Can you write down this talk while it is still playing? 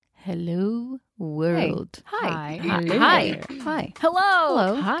Hello, world. Hi. Hi. Hello. Hi. Hi. Hello.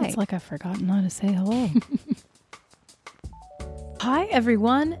 Hello. Hi. It's like I've forgotten how to say hello. Hi,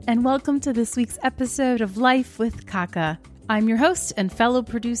 everyone, and welcome to this week's episode of Life with Kaka. I'm your host and fellow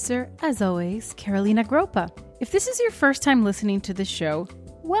producer, as always, Carolina Gropa. If this is your first time listening to the show,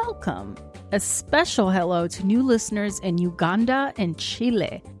 welcome. A special hello to new listeners in Uganda and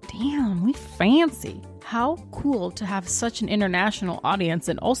Chile. Damn, we fancy. How cool to have such an international audience,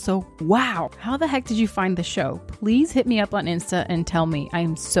 and also, wow, how the heck did you find the show? Please hit me up on Insta and tell me. I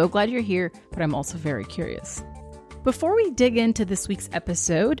am so glad you're here, but I'm also very curious. Before we dig into this week's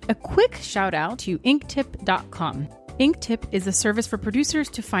episode, a quick shout out to Inktip.com. Inktip is a service for producers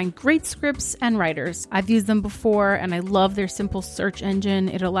to find great scripts and writers. I've used them before and I love their simple search engine.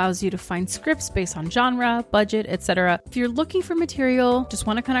 It allows you to find scripts based on genre, budget, etc. If you're looking for material, just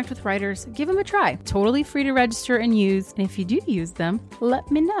want to connect with writers, give them a try. Totally free to register and use. And if you do use them,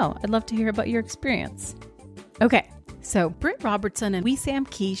 let me know. I'd love to hear about your experience. Okay. So, Britt Robertson and Wissam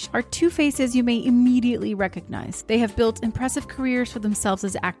Kish are two faces you may immediately recognize. They have built impressive careers for themselves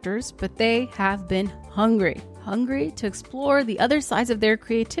as actors, but they have been hungry to explore the other sides of their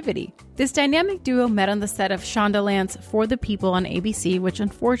creativity. This dynamic duo met on the set of Shondaland's For the People on ABC, which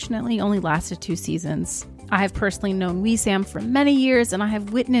unfortunately only lasted 2 seasons. I have personally known Wissam for many years, and I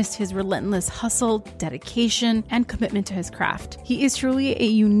have witnessed his relentless hustle, dedication, and commitment to his craft. He is truly a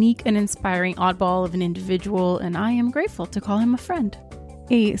unique and inspiring oddball of an individual, and I am grateful to call him a friend.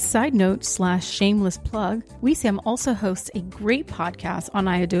 A side note / shameless plug, Wissam also hosts a great podcast on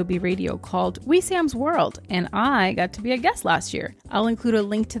iAdobe Radio called Wissam's World, and I got to be a guest last year. I'll include a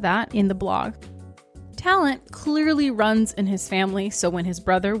link to that in the blog. Talent clearly runs in his family, so when his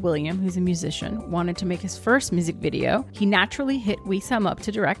brother, William, who's a musician, wanted to make his first music video, he naturally hit Wissam up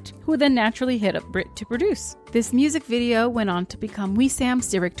to direct, who then naturally hit up Britt to produce. This music video went on to become Wissam's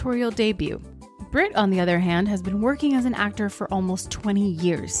directorial debut. Britt, on the other hand, has been working as an actor for almost 20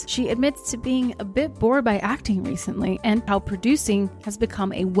 years. She admits to being a bit bored by acting recently, and how producing has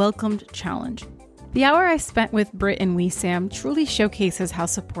become a welcomed challenge. The hour I spent with Britt and Wissam truly showcases how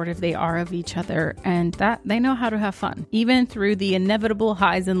supportive they are of each other and that they know how to have fun, even through the inevitable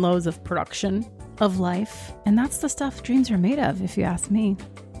highs and lows of production, of life, and that's the stuff dreams are made of, if you ask me.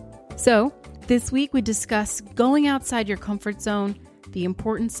 So, this week we discuss going outside your comfort zone, the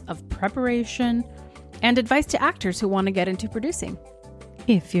importance of preparation, and advice to actors who want to get into producing.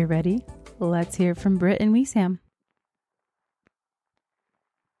 If you're ready, let's hear from Britt and Wissam.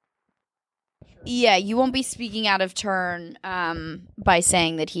 Yeah, you won't be speaking out of turn by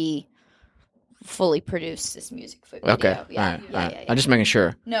saying that he fully produced this music video. Okay. Yeah. All right. I'm just making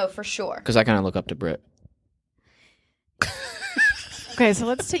sure. No, for sure. Because I kind of look up to Britt. Okay, so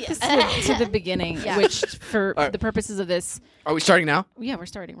let's take this to the beginning, which for the purposes of this... Are we starting now? Yeah, we're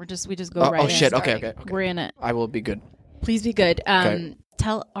starting. We just go right in. Oh, shit. Okay. We're in it. I will be good. Please be good. Okay.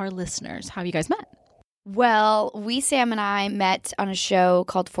 Tell our listeners how you guys met. Well, Wissam and I met on a show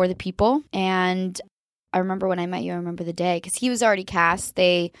called For the People, and I remember when I met you, I remember the day, because he was already cast.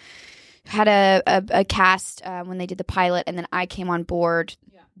 They had a cast when they did the pilot, and then I came on board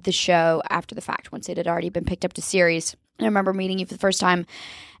the show after the fact, once it had already been picked up to series. And I remember meeting you for the first time.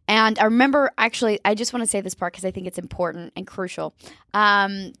 And I remember, actually, I just want to say this part because I think it's important and crucial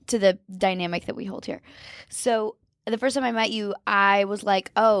to the dynamic that we hold here. So the first time I met you, I was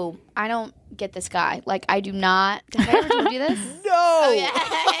like, oh, I don't get this guy. Like, I do not. Have I ever told you this? No! Oh,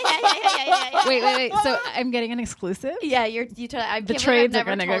 yeah. Wait. So I'm getting an exclusive? Yeah, you totally. I The can't trades believe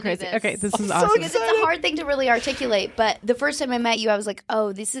are I've going never to go told you crazy. this. Okay, this is so awesome. Because it's a hard thing to really articulate. But the first time I met you, I was like,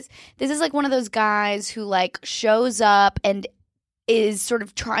 oh, this is like one of those guys who like shows up and is sort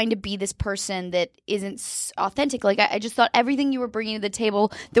of trying to be this person that isn't authentic. Like, I just thought everything you were bringing to the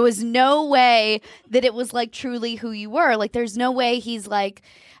table, there was no way that it was like truly who you were. Like, there's no way he's like,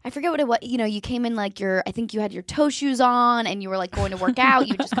 I forget what it was. You know, you came in like I think you had your toe shoes on and you were like going to work out.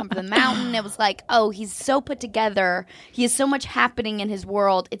 You just come from the mountain. It was like, oh, he's so put together. He has so much happening in his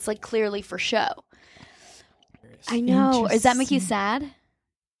world. It's like clearly for show. I know. Does that make you sad?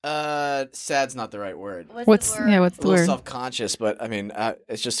 Sad's not the right word. What's the A little word? self-conscious, but I mean,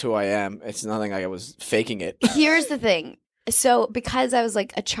 it's just who I am. It's nothing like I was faking it. Here's the thing. So because I was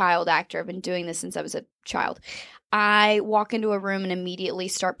like a child actor, I've been doing this since I was a child. I walk into a room and immediately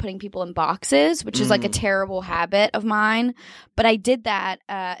start putting people in boxes, which is like a terrible habit of mine. But I did that,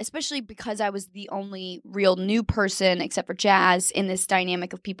 especially because I was the only real new person, except for Jazz, in this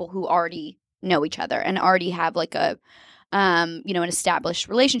dynamic of people who already know each other and already have like a an established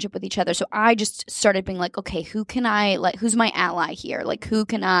relationship with each other. So I just started being like, okay, who's my ally here? Like, who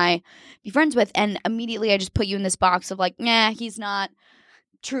can I be friends with? And immediately I just put you in this box of like, nah, he's not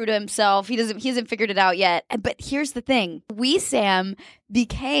true to himself. He hasn't figured it out yet. But here's the thing. We Sam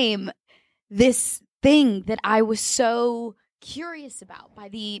became this thing that I was so curious about. By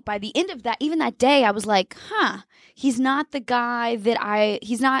the end of that, even that day, I was like, he's not the guy that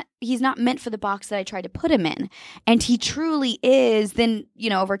he's not meant for the box that I tried to put him in. And he truly is. Then,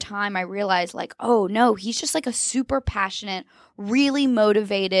 over time I realized like, oh no, he's just like a super passionate, really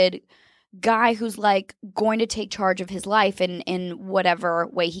motivated guy who's like going to take charge of his life in whatever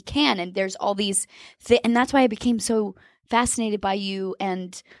way he can. And there's all these and that's why I became so fascinated by you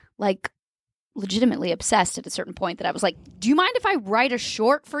and like legitimately obsessed at a certain point that I was like, do you mind if I write a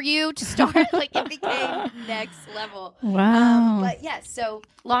short for you to start? Like it became next level. Wow. But yeah, so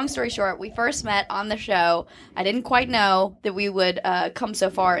long story short, we first met on the show. I didn't quite know that we would come so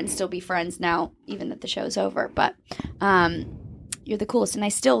far and still be friends now, even that the show's over. But you're the coolest, and I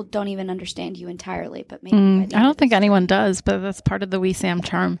still don't even understand you entirely. But maybe I don't think anyone does, but that's part of the We Sam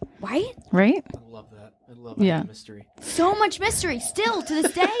charm. Right? Right? I love that. I love that mystery. So much mystery still to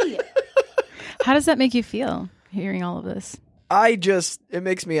this day. How does that make you feel, hearing all of this? It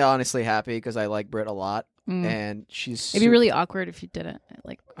makes me honestly happy because I like Britt a lot, and she's. It'd be really awkward if you didn't,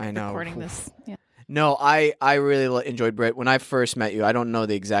 like, I know. recording this. Yeah. No, I really enjoyed Britt. When I first met you, I don't know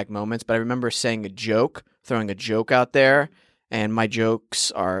the exact moments, but I remember throwing a joke out there, and my jokes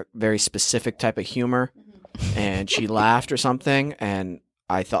are very specific type of humor, and she laughed or something, and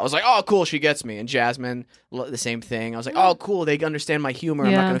I was like, oh, cool, she gets me. And Jasmine, the same thing. I was like, oh, cool, they understand my humor.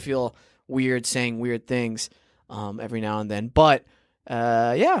 I'm not going to feel weird saying weird things every now and then. But,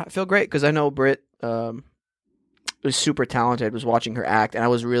 I feel great because I know Britt was super talented, was watching her act, and I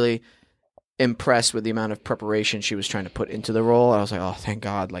was really impressed with the amount of preparation she was trying to put into the role. I was like, oh, thank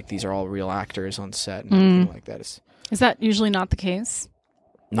God, like these are all real actors on set and everything like that. Is that usually not the case?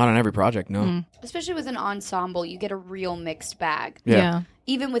 Not on every project, no. Especially with an ensemble, you get a real mixed bag. Yeah.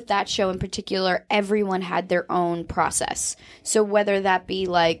 Even with that show in particular, everyone had their own process. So whether that be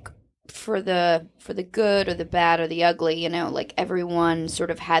like for the good or the bad or the ugly, like everyone sort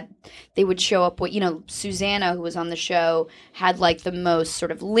of they would show up Susanna, who was on the show, had like the most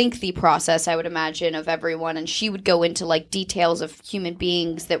sort of lengthy process, I would imagine, of everyone. And she would go into like details of human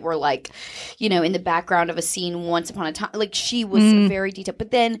beings that were like, in the background of a scene once upon a time. Like she was very detailed.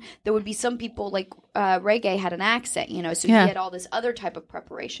 But then there would be some people like Reggae had an accent, so he had all this other type of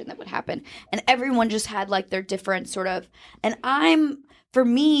preparation that would happen. And everyone just had like their different sort of, for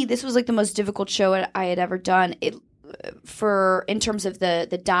me, this was like the most difficult show I had ever done. In terms of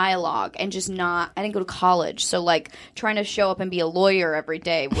the dialogue and just I didn't go to college, so like trying to show up and be a lawyer every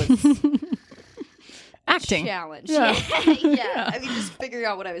day was acting challenge. Yeah. I mean, just figuring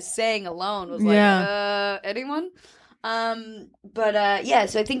out what I was saying alone was like, anyone? So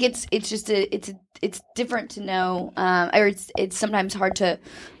I think it's different to know, or it's sometimes hard to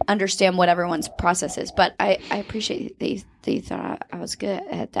understand what everyone's process is. But I appreciate they thought I was good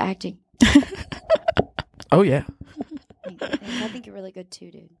at the acting. Oh yeah, I think you're really good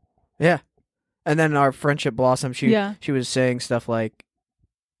too, dude. Yeah, and then our friendship blossomed. She was saying stuff like,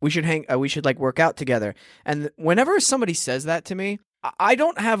 we should like work out together. And whenever somebody says that to me, I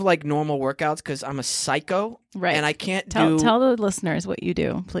don't have like normal workouts because I'm a psycho, right? And I can't tell the listeners what you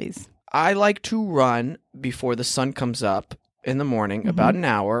do, please. I like to run before the sun comes up in the morning, about an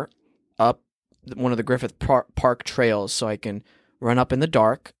hour, up one of the Griffith Park trails, so I can run up in the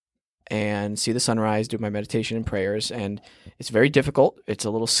dark and see the sunrise, do my meditation and prayers. And it's very difficult. It's a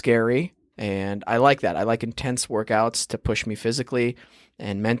little scary, and I like that. I like intense workouts to push me physically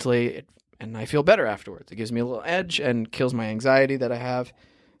and mentally. And I feel better afterwards. It gives me a little edge and kills my anxiety that I have.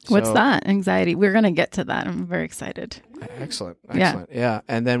 What's that? Anxiety. We're going to get to that. I'm very excited. Excellent. Yeah.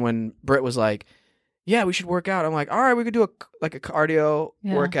 And then when Britt was like, yeah, we should work out. I'm like, all right, we could do a cardio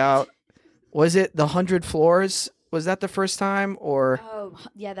workout. Was it the 100 floors? Was that the first time or? Oh,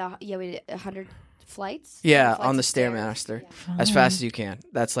 yeah. We did 100 flights. Yeah. On the Stairmaster. Yeah. As fast as you can.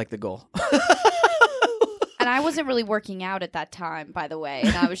 That's like the goal. And I wasn't really working out at that time, by the way.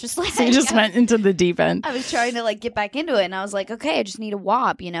 And I was just like... So you just went into the deep end. I was trying to, like, get back into it. And I was like, okay, I just need a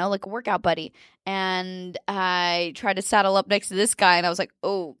WOB, like a workout buddy. And I tried to saddle up next to this guy. And I was like,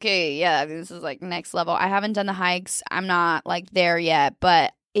 okay, yeah, this is, like, next level. I haven't done the hikes. I'm not, like, there yet.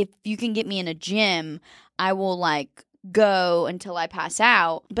 But if you can get me in a gym, I will, like... go until I pass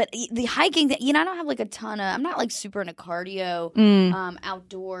out. But the hiking, I don't have like a ton of, I'm not like super into cardio,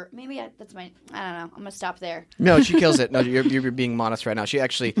 outdoor. Maybe that's my, I don't know. I'm going to stop there. No, she kills it. No, you're being modest right now. She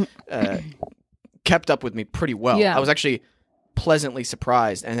actually kept up with me pretty well. Yeah. I was actually pleasantly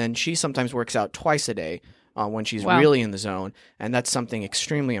surprised. And then she sometimes works out twice a day, when she's Wow. really in the zone, and that's something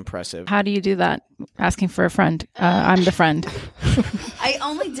extremely impressive. How do you do that? Asking for a friend. I'm the friend. I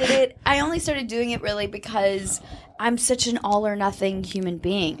only started doing it really because I'm such an all or nothing human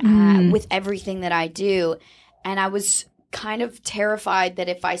being with everything that I do. And I was kind of terrified that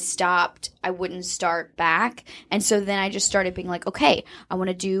if I stopped, I wouldn't start back. And so then I just started being like, okay, I want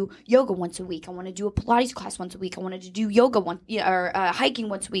to do yoga once a week. I want to do a Pilates class once a week. I wanted to do yoga or hiking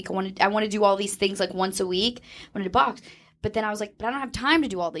once a week. I want to do all these things like once a week. I wanted to box. But then I was like, but I don't have time to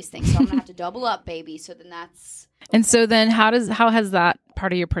do all these things. So I'm going to have to double up, baby. So then that's... And so then how has that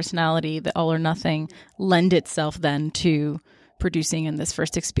part of your personality, the all or nothing, lend itself then to producing in this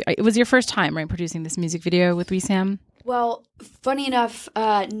first experience? It was your first time, right, producing this music video with Wissam? Well, funny enough,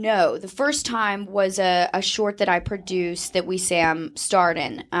 no. The first time was a short that I produced that Wissam starred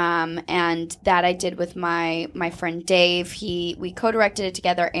in, and that I did with my friend Dave. We co-directed it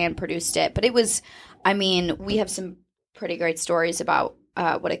together and produced it. But it was, I mean, we have some pretty great stories about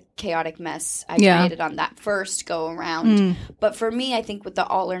what a chaotic mess I created on that first go-around. But for me, I think with the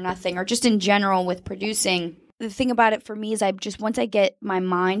all or nothing, or just in general with producing, the thing about it for me is once I get my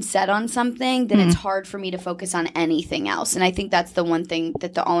mind set on something, then it's hard for me to focus on anything else. And I think that's the one thing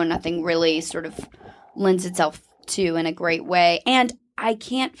that the all or nothing really sort of lends itself to in a great way. And I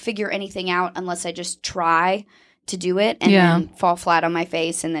can't figure anything out unless I just try to do it and then fall flat on my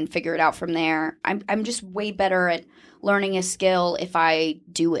face and then figure it out from there. I'm just way better at learning a skill if I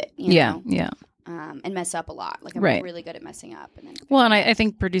do it, you know? And mess up a lot. Like I'm really good at messing up. And I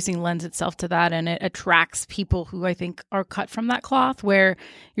think producing lends itself to that, and it attracts people who I think are cut from that cloth, where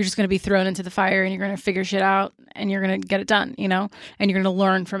you're just going to be thrown into the fire and you're going to figure shit out and you're going to get it done, you know, and you're going to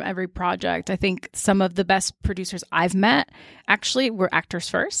learn from every project. I think some of the best producers I've met actually were actors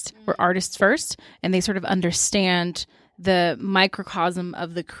first, were artists first, and they sort of understand the microcosm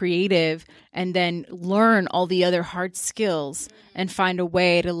of the creative and then learn all the other hard skills and find a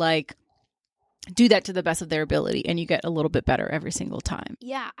way to like do that to the best of their ability, and you get a little bit better every single time.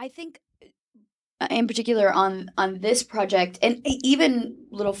 Yeah, I think in particular on this project, and even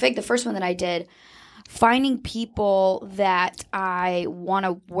Little Fig, the first one that I did, finding people that I want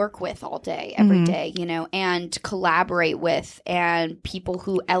to work with all day, every day, you know, and collaborate with, and people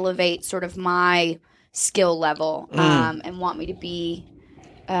who elevate sort of my skill level and want me to be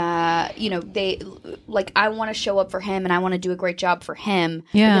you know, they like I want to show up for him and I want to do a great job for him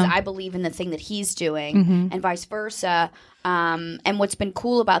because I believe in the thing that he's doing and vice versa. And what's been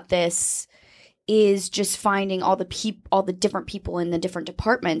cool about this is just finding all the different people in the different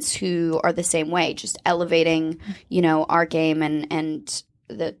departments who are the same way, just elevating, you know, our game and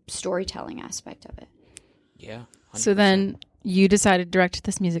the storytelling aspect of it. Yeah. 100%. So then you decided to direct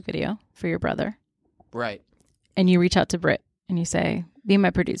this music video for your brother. Right. And you reach out to Britt and you say, be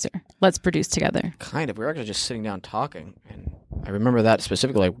my producer. Let's produce together. Kind of. We were actually just sitting down talking. And I remember that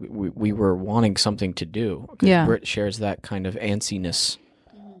specifically. Like, we were wanting something to do. Because Britt shares that kind of antsiness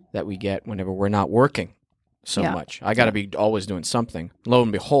that we get whenever we're not working so much. I got to be always doing something. Lo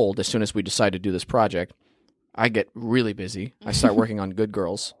and behold, as soon as we decide to do this project, I get really busy. I start working on Good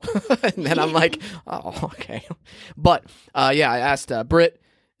Girls. And then I'm like, oh, okay. But, I asked Britt,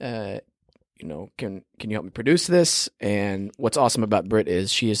 you know, can you help me produce this? And what's awesome about Britt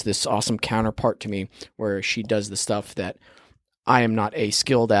is she is this awesome counterpart to me where she does the stuff that I am not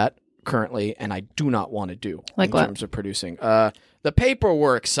skilled at currently and I do not want to do in terms of producing. The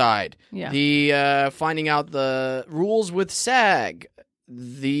paperwork side, the finding out the rules with SAG,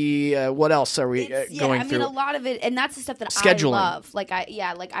 the what else are we going through? I mean, a lot of it, and that's the stuff that scheduling. I love.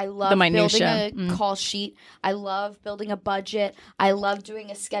 I love building a call sheet. I love building a budget. I love doing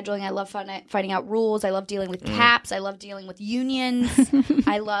a scheduling. I love finding out rules. I love dealing with caps. I love dealing with unions.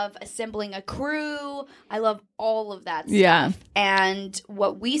 I love assembling a crew. I love all of that stuff. Yeah. And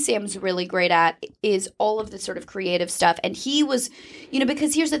what Wissam's really great at is all of the sort of creative stuff. And he was, you know,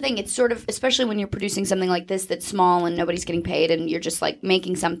 because here's the thing, it's sort of, especially when you're producing something like this that's small and nobody's getting paid and you're just like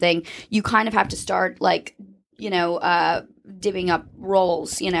making something, you kind of have to start like, you know, divvying up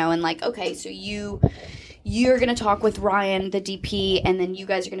roles, you know, and like, okay, so you're going to talk with Ryan, the DP, and then you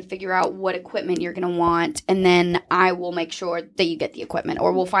guys are going to figure out what equipment you're going to want, and then I will make sure that you get the equipment,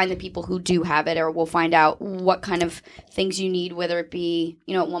 or we'll find the people who do have it, or we'll find out what kind of things you need, whether it be,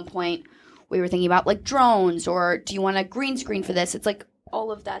 you know, at one point we were thinking about like drones, or do you want a green screen for this? It's like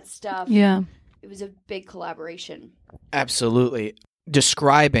all of that stuff. Yeah. It was a big collaboration. Absolutely.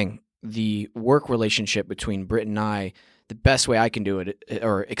 Describing the work relationship between Britt and I, the best way I can do it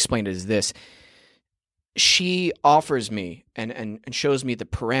or explain it is this. She offers me and shows me the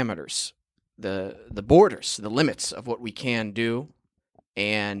parameters, the borders, the limits of what we can do,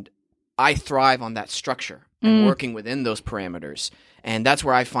 and I thrive on that structure and working within those parameters. And that's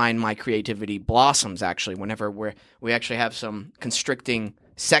where I find my creativity blossoms, actually, whenever we actually have some constricting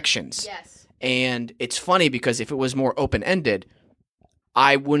sections. Yes. And it's funny because if it was more open-ended,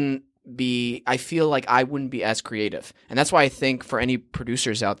 I feel like I wouldn't be as creative. And that's why I think for any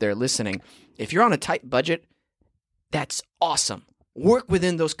producers out there listening, if you're on a tight budget, that's awesome. Work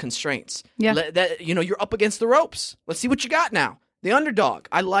within those constraints. Yeah. You're up against the ropes. Let's see what you got now. The underdog.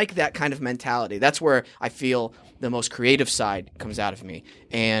 I like that kind of mentality. That's where I feel the most creative side comes out of me.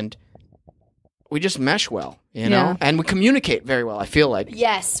 And we just mesh well, you know? And we communicate very well, I feel like.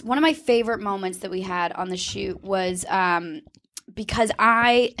 Yes. One of my favorite moments that we had on the shoot was because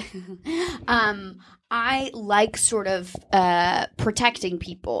I like sort of protecting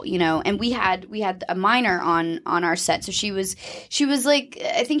people, you know, and we had a minor on our set. So she was like,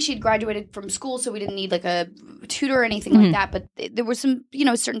 I think she'd graduated from school, so we didn't need like a tutor or anything like that. But there were some, you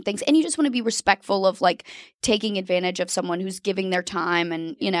know, certain things, and you just want to be respectful of like taking advantage of someone who's giving their time,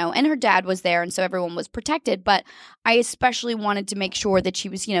 and, you know, and her dad was there, and so everyone was protected. But I especially wanted to make sure that she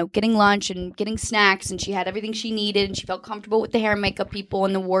was, you know, getting lunch and getting snacks, and she had everything she needed, and she felt comfortable with the hair and makeup people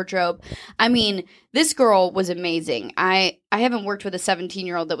and the wardrobe. I mean, this girl was amazing. I haven't worked with a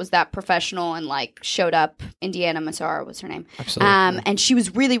 17-year-old that was that professional and like showed up. Indiana Massara was her name. Absolutely. And she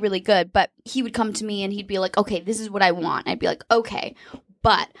was really, really good. But he would come to me and he'd be like, okay, this is what I want. I'd be like, okay,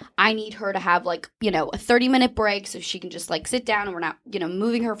 but I need her to have like, you know, a 30-minute break so she can just like sit down and we're not, you know,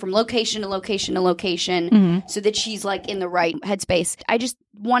 moving her from location to location to location so that she's like in the right headspace. I just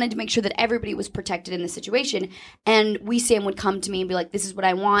wanted to make sure that everybody was protected in the situation. And Sam would come to me and be like, this is what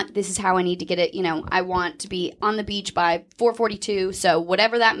I want. This is how I need to get it. You know, I want to be on the beach by 4:42. So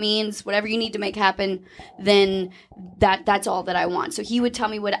whatever that means, whatever you need to make happen, then that's all that I want. So he would tell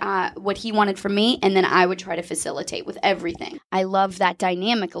me what he wanted from me, and then I would try to facilitate with everything. I love that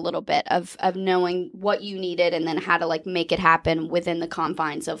dynamic a little bit of knowing what you needed and then how to like make it happen within the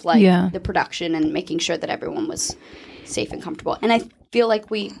confines of like the production and making sure that everyone was safe and comfortable. And I feel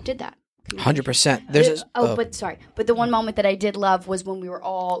like we did that. 100%. But the one moment that I did love was when we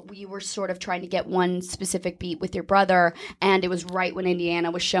were sort of trying to get one specific beat with your brother, and it was right when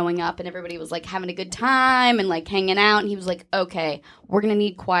Indiana was showing up and everybody was like having a good time and like hanging out, and he was like, okay, we're gonna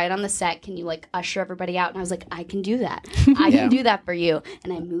need quiet on the set, can you like usher everybody out? And I was like, I can do that. I can do that for you.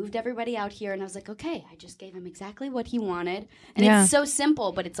 And I moved everybody out here, and I was like, okay, I just gave him exactly what he wanted. And it's so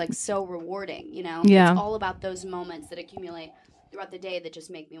simple, but it's like so rewarding, you know? It's all about those moments that accumulate throughout the day that just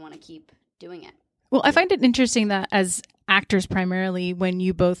make me want to keep doing it. Well, I find it interesting that as actors primarily, when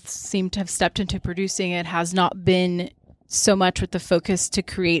you both seem to have stepped into producing, it has not been so much with the focus to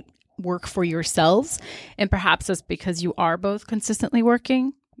create work for yourselves. And perhaps that's because you are both consistently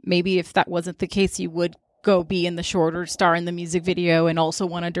working. Maybe if that wasn't the case, you would go be in the short or star in the music video and also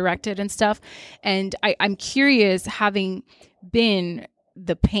want to direct it and stuff. And I'm curious, having been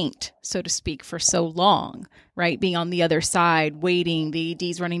the paint, so to speak, for so long, right? Being on the other side, waiting, the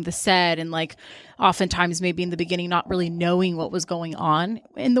ADs running the set, and like oftentimes maybe in the beginning not really knowing what was going on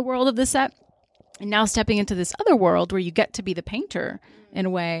in the world of the set. And now stepping into this other world where you get to be the painter in a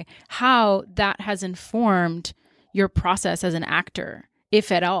way, how that has informed your process as an actor, if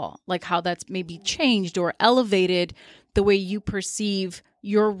at all, like how that's maybe changed or elevated the way you perceive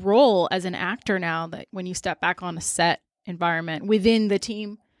your role as an actor now that when you step back on a set environment within the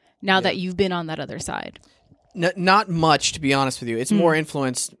team now that you've been on that other side. Not much, to be honest with you. It's more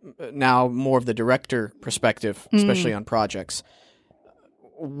influenced now, more of the director perspective, especially on projects.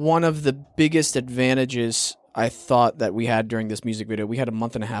 One of the biggest advantages I thought that we had during this music video, we had a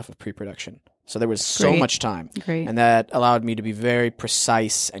month and a half of pre-production. So there was so much time. And that allowed me to be very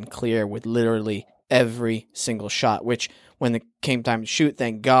precise and clear with literally every single shot, which when it came time to shoot,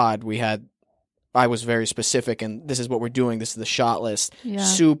 thank God I was very specific, and this is what we're doing. This is the shot list.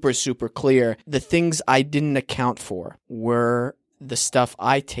 Super, super clear. The things I didn't account for were the stuff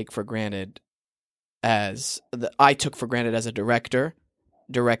I took for granted as a director,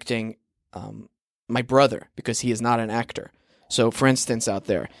 directing my brother, because he is not an actor. So, for instance, out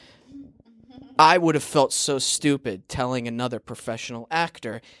there, I would have felt so stupid telling another professional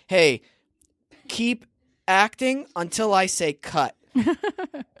actor, hey, keep acting until I say cut.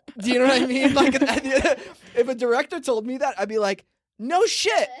 Do you know what I mean? Like, if a director told me that, I'd be like, no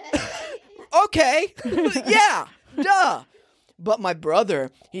shit. Okay. Yeah. Duh. But my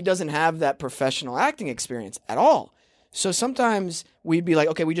brother, he doesn't have that professional acting experience at all. So sometimes we'd be like,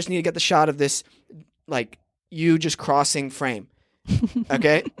 okay, we just need to get the shot of this, like, you just crossing frame.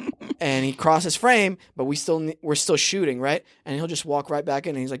 Okay? And he crosses frame, but we're still shooting, right? And he'll just walk right back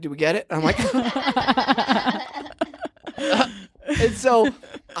in, and he's like, did we get it? And I'm like... And so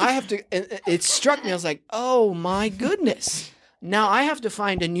I have to, it struck me. I was like, oh my goodness. Now I have to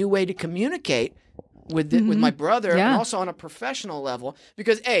find a new way to communicate with my brother, and also on a professional level,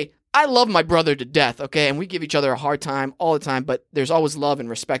 because I love my brother to death, okay? And we give each other a hard time all the time, but there's always love and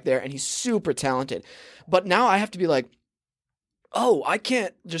respect there, and he's super talented. But now I have to be like, oh, I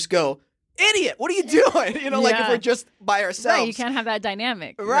can't just go, idiot, what are you doing? Like if we're just by ourselves. Right, you can't have that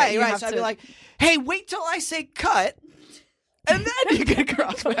dynamic. Right. So I'd be like, hey, wait till I say cut, and then you can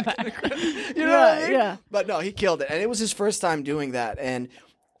cross back to the credit. You know what I mean? Yeah. But no, he killed it. And it was his first time doing that. And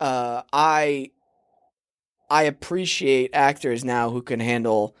I appreciate actors now who can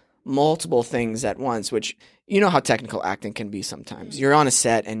handle multiple things at once, which you know how technical acting can be sometimes. You're on a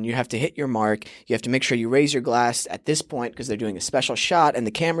set and you have to hit your mark. You have to make sure you raise your glass at this point because they're doing a special shot and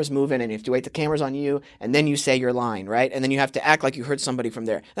the camera's moving and you have to wait the camera's on you and then you say your line, right? And then you have to act like you heard somebody from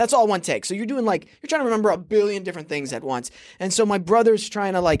there. That's all one take. So you're doing you're trying to remember a billion different things at once. And so my brother's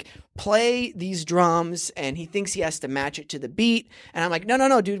trying to play these drums and he thinks he has to match it to the beat. And I'm like,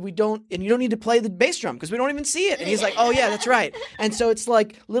 no, dude, we don't. And you don't need to play the bass drum because we don't even see it. And he's like, oh yeah, that's right. And so it's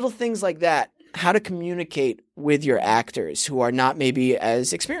little things like that. How to communicate with your actors who are not maybe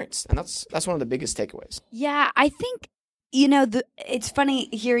as experienced. And that's one of the biggest takeaways. Yeah, I think, it's funny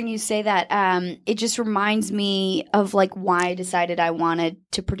hearing you say that. It just reminds me of why I decided I wanted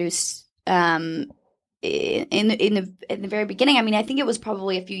to produce in the very beginning. I mean, I think it was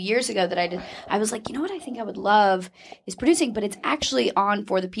probably a few years ago that I was like, you know what I think I would love is producing, but it's actually on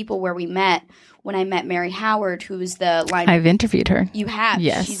For the People where we met when I met Mary Howard, who was the line. I've interviewed her. You have?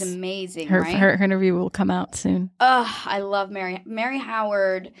 Yes. She's amazing, right? Her interview will come out soon. I love Mary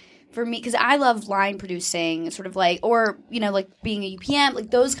Howard. For me, because I love line producing, sort of or, being a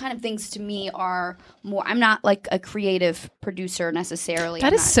UPM, those kind of things to me are more, I'm not a creative producer necessarily.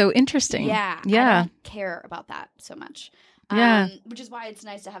 That is so interesting. Yeah. I don't care about that so much. Yeah. Which is why it's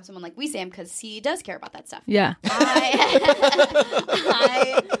nice to have someone like Wissam because he does care about that stuff. Yeah.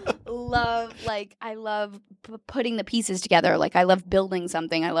 I love putting the pieces together. I love building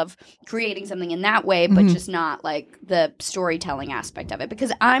something. I love creating something in that way, but just not the storytelling aspect of it.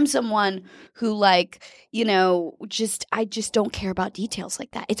 Because I'm someone who I just don't care about details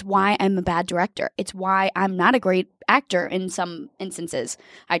like that. It's why I'm a bad director. It's why I'm not a great actor in some instances.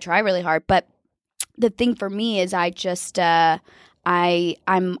 I try really hard, but the thing for me is I just I'm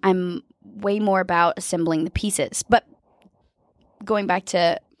way more about assembling the pieces. But going back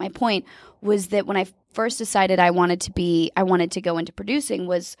to my point was that when I first decided I wanted to go into producing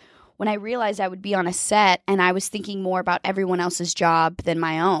was when I realized I would be on a set and I was thinking more about everyone else's job than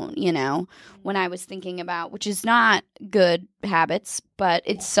my own, when I was thinking about, which is not good habits, but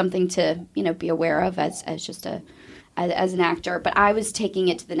it's something to, be aware of as just as an actor. But I was taking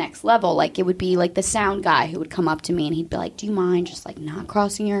it to the next level. It would be the sound guy who would come up to me and he'd be like, do you mind just not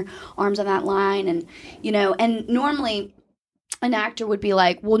crossing your arms on that line? And, and normally an actor would be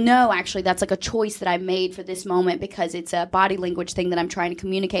like, well, no, actually, that's a choice that I made for this moment because it's a body language thing that I'm trying to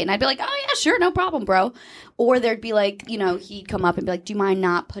communicate. And I'd be like, oh, yeah, sure, no problem, bro. Or there'd be he'd come up and be like, do you mind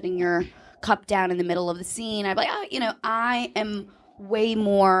not putting your cup down in the middle of the scene? I'd be like, oh, I am way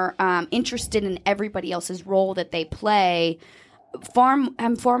more interested in everybody else's role that they play.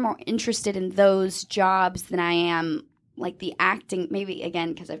 I'm far more interested in those jobs than I am the acting. Maybe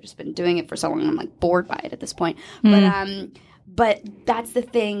again because I've just been doing it for so long, I'm bored by it at this point. But that's the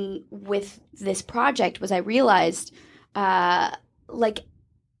thing with this project was I realized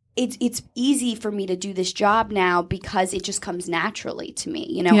it's easy for me to do this job now because it just comes naturally to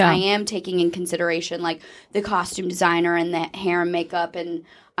me. I am taking in consideration the costume designer and the hair and makeup and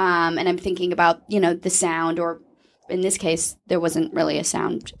I'm thinking about, the sound, or in this case, there wasn't really a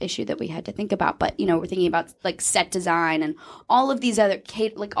sound issue that we had to think about, but we're thinking about set design and all of these other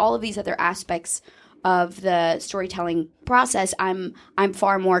aspects of the storytelling process. I'm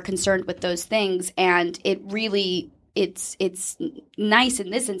far more concerned with those things, and it really it's nice in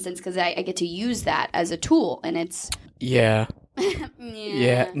this instance because I get to use that as a tool, and it's yeah.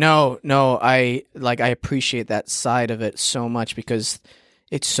 No, I appreciate that side of it so much because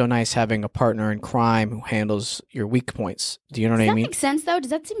it's so nice having a partner in crime who handles your weak points. Do you know what I mean? Does that make sense though?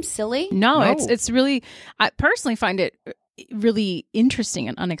 Does that seem silly? No. It's really, I personally find it really interesting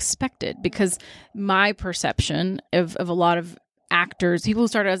and unexpected because my perception of a lot of actors, people who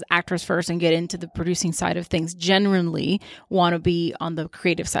started as actors first and get into the producing side of things, generally want to be on the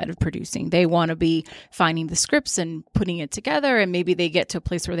creative side of producing. They want to be finding the scripts and putting it together, and maybe they get to a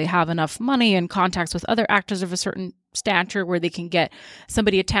place where they have enough money and contacts with other actors of a certain stature where they can get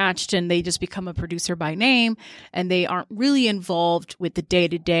somebody attached and they just become a producer by name, and they aren't really involved with the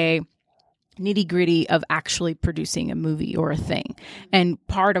day-to-day nitty gritty of actually producing a movie or a thing. And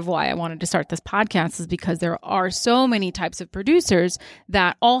part of why I wanted to start this podcast is because there are so many types of producers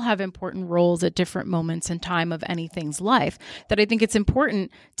that all have important roles at different moments in time of anything's life, that I think it's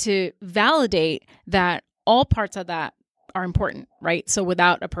important to validate that all parts of that are important, right? So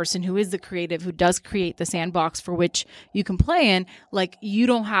without a person who is the creative, who does create the sandbox for which you can play in, like, you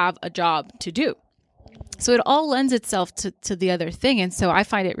don't have a job to do. So it all lends itself to the other thing. And so I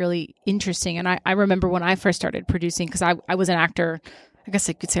find it really interesting. And I remember when I first started producing, because I was an actor. I guess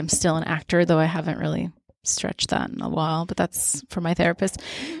I could say I'm still an actor, though I haven't really stretched that in a while, but that's for my therapist.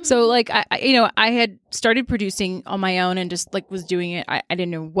 So like, I had started producing on my own and just like was doing it. I didn't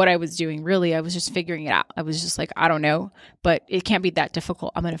know what I was doing really. I was just figuring it out. I was just like, I don't know, but it can't be that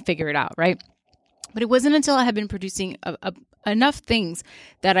difficult. I'm going to figure it out. Right. But it wasn't until I had been producing enough things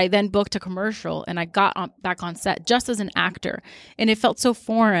that I then booked a commercial and I got back on set just as an actor. And it felt so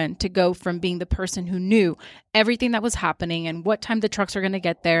foreign to go from being the person who knew everything that was happening and what time the trucks are going to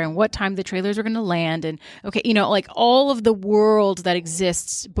get there and what time the trailers are going to land. And okay, like all of the world that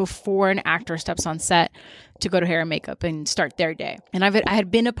exists before an actor steps on set to go to hair and makeup and start their day. And I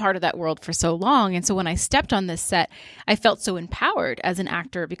had been a part of that world for so long. And so when I stepped on this set, I felt so empowered as an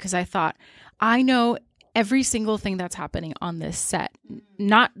actor because I thought, I know every single thing that's happening on this set,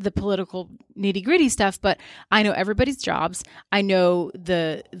 not the political nitty gritty stuff, but I know everybody's jobs. I know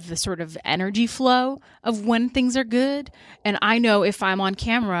the sort of energy flow of when things are good. And I know if I'm on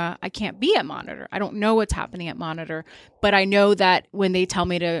camera, I can't be at monitor. I don't know what's happening at monitor, but I know that when they tell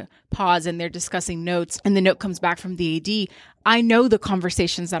me to pause and they're discussing notes and the note comes back from the AD, I know the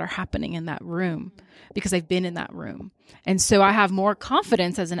conversations that are happening in that room because I've been in that room. And so I have more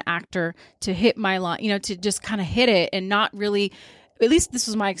confidence as an actor to hit my line, to just kind of hit it and not really, at least this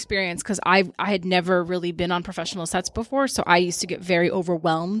was my experience because I had never really been on professional sets before. So I used to get very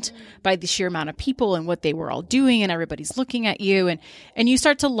overwhelmed by the sheer amount of people and what they were all doing and everybody's looking at you. And you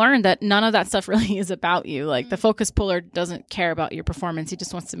start to learn that none of that stuff really is about you. Like the focus puller doesn't care about your performance. He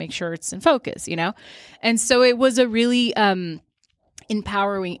just wants to make sure it's in focus, And so it was a really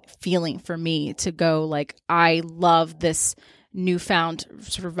empowering feeling for me to go like, I love this newfound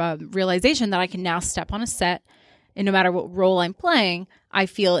sort of realization that I can now step on a set and no matter what role I'm playing, I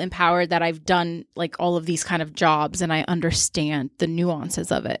feel empowered that I've done like all of these kind of jobs and I understand the nuances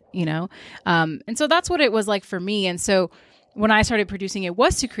of it, And so that's what it was like for me. And so when I started producing, it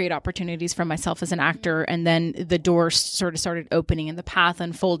was to create opportunities for myself as an actor. And then the doors sort of started opening and the path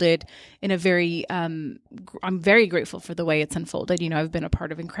unfolded in a very, I'm very grateful for the way it's unfolded. I've been a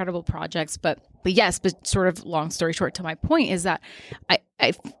part of incredible projects, but sort of long story short to my point is that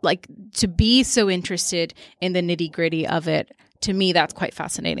I like to be so interested in the nitty gritty of it. To me, that's quite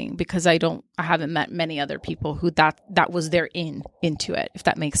fascinating because I haven't met many other people who that was their into it, if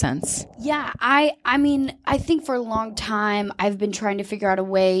that makes sense. Yeah, I mean, I think for a long time I've been trying to figure out a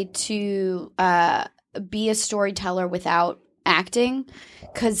way to be a storyteller without acting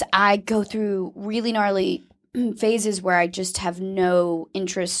because I go through really gnarly phases where I just have no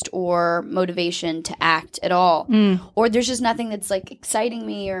interest or motivation to act at all. Or there's just nothing that's like exciting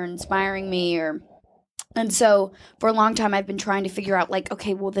me or inspiring me And so for a long time, I've been trying to figure out like,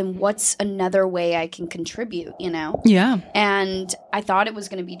 okay, well then what's another way I can contribute, Yeah. And I thought it was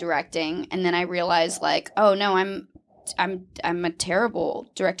going to be directing. And then I realized like, oh no, I'm a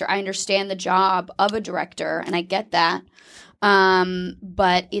terrible director. I understand the job of a director and I get that.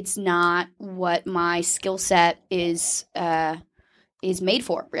 But it's not what my skill set is made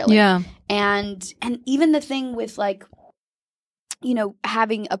for really. Yeah. And even the thing with like,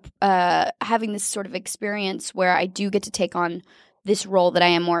 having this sort of experience where I do get to take on this role that I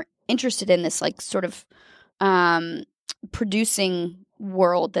am more interested in, this like sort of producing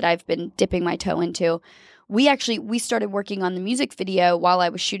world that I've been dipping my toe into. We started working on the music video while I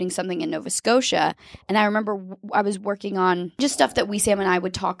was shooting something in Nova Scotia. And I remember I was working on just stuff that Sam and I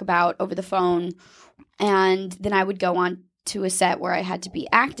would talk about over the phone. And then I would go on to a set where I had to be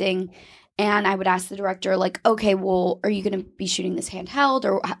acting. And I would ask the director, like, okay, well, are you going to be shooting this handheld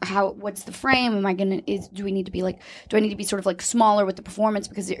or what's the frame? Do I need to be sort of like smaller with the performance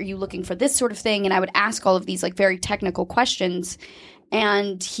because are you looking for this sort of thing? And I would ask all of these like very technical questions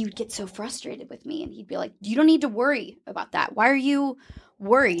and he would get so frustrated with me and he'd be like, you don't need to worry about that. Why are you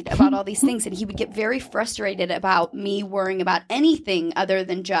worried about all these things? And he would get very frustrated about me worrying about anything other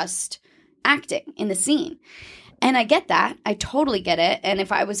than just acting in the scene. And I get that. I totally get it. And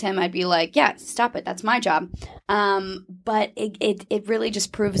if I was him, I'd be like, yeah, stop it. That's my job. But it really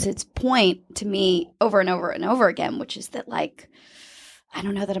just proves its point to me over and over and over again, which is that like, I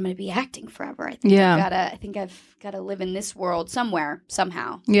don't know that I'm going to be acting forever. I think I've got to live in this world somewhere,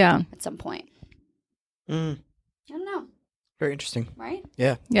 somehow. Yeah. At some point. Mm. I don't know. Very interesting. Right?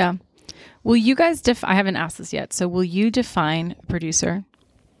 Yeah. Yeah. Will you guys I haven't asked this yet. So will you define a producer?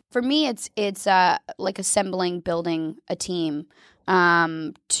 For me, it's like building a team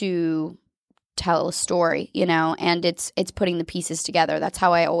to tell a story, you know, and it's putting the pieces together. That's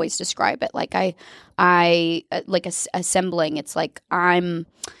how I always describe it. Like I like assembling. It's like I'm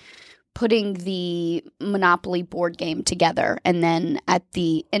putting the Monopoly board game together, and then at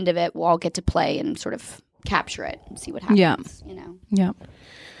the end of it, we'll all get to play and sort of capture it and see what happens. Yeah. You know. Yeah.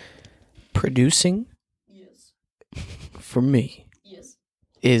 Producing, Yes. for me, Yes.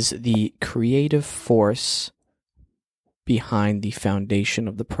 is the creative force behind the foundation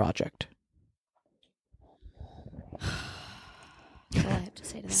of the project. That's all I have to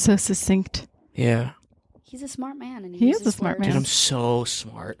say to that. So succinct. Yeah. He's a smart man, and He is uses a smart words. Dude, man. I'm so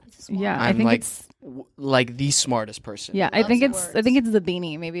smart. He's a smart Yeah. man. I I'm think like, it's like the smartest person. Yeah, I Loves think words. it's the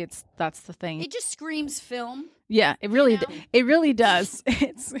beanie. Maybe that's the thing. It just screams film. Yeah, it really know? it really does.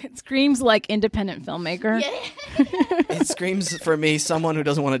 It screams like independent filmmaker. Yeah. It screams for me someone who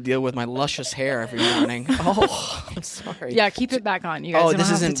doesn't want to deal with my luscious hair every morning. Oh, I'm sorry. Yeah, keep it back on. You guys Oh, don't this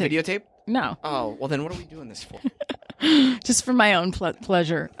have to isn't take- videotape? No, Oh, well then what are we doing this for? just for my own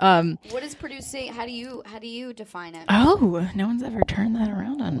pleasure. What is producing? How do you define it? Oh, no one's ever turned that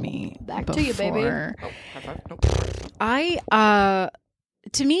around on me. Back to you, baby. before. Oh, high five. Nope.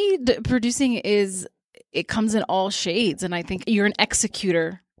 To me, producing it comes in all shades, and I think you're an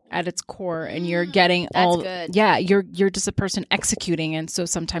executor at its core, and you're getting all. good. Yeah, you're just a person executing, and so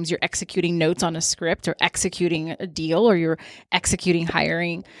sometimes you're executing notes on a script, or executing a deal, or you're executing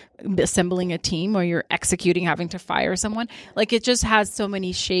hiring, assembling a team, or you're executing having to fire someone. Like, it just has so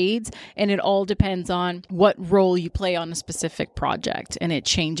many shades, and it all depends on what role you play on a specific project, and it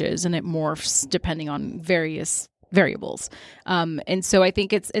changes and it morphs depending on various variables. And so I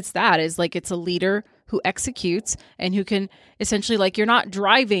think it's a leader who executes and who can essentially, like, you're not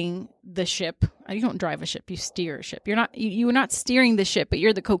driving the ship. You don't drive a ship, you steer a ship. You're not steering the ship, but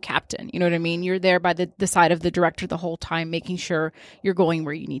you're the co-captain. You know what I mean? You're there by the side of the director the whole time, making sure you're going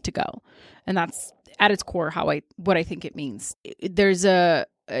where you need to go. And that's at its core what I think it means. There's a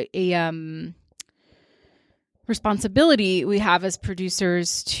responsibility we have as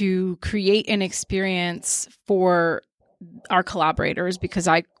producers to create an experience for our collaborators, because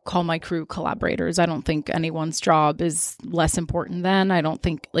I call my crew collaborators. I don't think anyone's job is less important than. I don't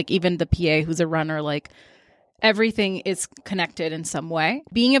think, like, even the PA who's a runner, like, everything is connected in some way.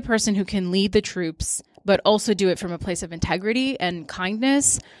 Being a person who can lead the troops, but also do it from a place of integrity and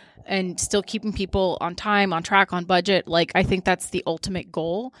kindness, and still keeping people on time, on track, on budget. Like, I think that's the ultimate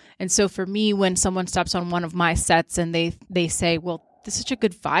goal. And so for me, when someone steps on one of my sets and they say, well, there's such a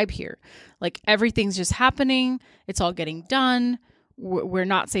good vibe here. Like, everything's just happening. It's all getting done. We're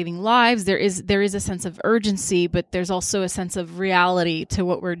not saving lives. There is a sense of urgency, but there's also a sense of reality to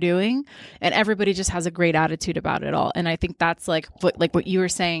what we're doing. And everybody just has a great attitude about it all. And I think that's like what you were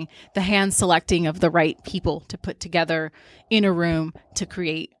saying, the hand selecting of the right people to put together in a room to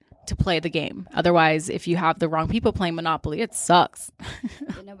play the game. Otherwise, if you have the wrong people playing Monopoly, it sucks.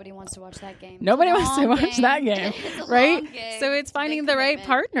 But nobody wants to watch that game. Nobody wants to watch that game, It's a right? long game. So it's It's a finding big the right commitment.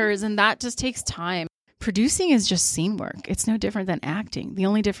 partners, and that just takes time. Producing is just scene work. It's no different than acting. The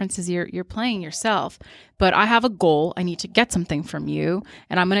only difference is you're playing yourself. But I have a goal. I need to get something from you,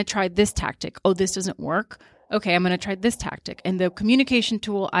 and I'm going to try this tactic. Oh, this doesn't work. Okay, I'm going to try this tactic. And the communication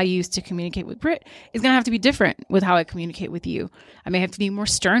tool I use to communicate with Britt is going to have to be different with how I communicate with you. I may have to be more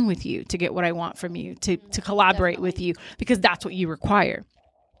stern with you to get what I want from you, to collaborate with you, because that's what you require.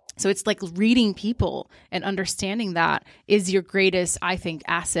 So it's like reading people and understanding that is your greatest, I think,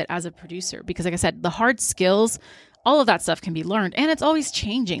 asset as a producer. Because like I said, the hard skills, all of that stuff can be learned, and it's always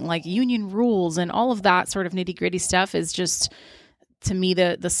changing, like union rules and all of that sort of nitty gritty stuff is just, to me,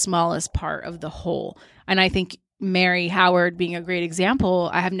 the smallest part of the whole. And I think Mary Howard being a great example,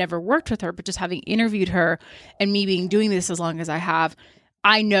 I have never worked with her, but just having interviewed her and me doing this as long as I have,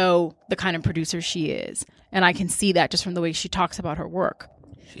 I know the kind of producer she is. And I can see that just from the way she talks about her work.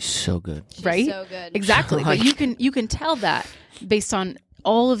 She's so good. Right? So good. Exactly. But you can tell that based on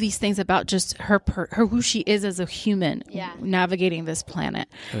all of these things about just her who she is as a human, Yeah. navigating this planet.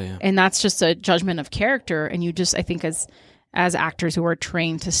 Oh, yeah. And that's just a judgment of character. And you just, I think, as actors who are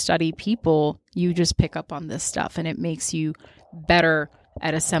trained to study people, you just pick up on this stuff, and it makes you better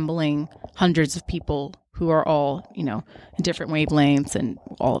at assembling hundreds of people who are all, in different wavelengths and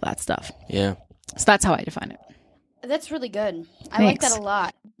all of that stuff. Yeah. So that's how I define it. That's really good. I like that a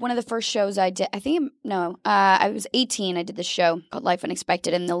lot. One of the first shows I did, I was 18. I did this show called Life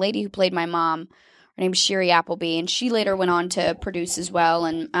Unexpected, and the lady who played my mom, her name's Sherry Appleby, and she later went on to produce as well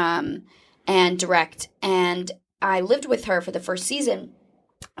and direct. And I lived with her for the first season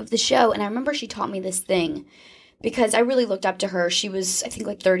of the show, and I remember she taught me this thing because I really looked up to her. She was, I think,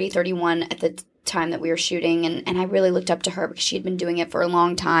 like 30, 31 at the time that we were shooting, and I really looked up to her because she had been doing it for a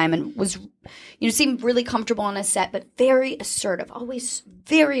long time and was, seemed really comfortable on a set, but very assertive, always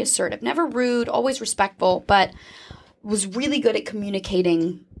very assertive, never rude, always respectful, but was really good at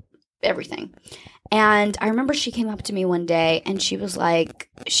communicating everything. And I remember she came up to me one day and she was like,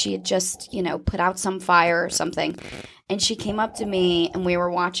 she had just, put out some fire or something. And she came up to me and we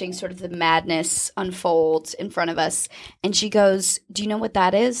were watching sort of the madness unfold in front of us. And she goes, "Do you know what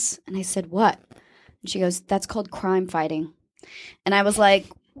that is?" And I said, "What?" And she goes, "That's called crime fighting." And I was like,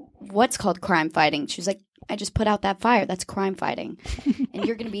 "What's called crime fighting?" She was like, "I just put out that fire. That's crime fighting. And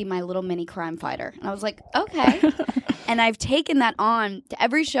you're going to be my little mini crime fighter." And I was like, okay. And I've taken that on to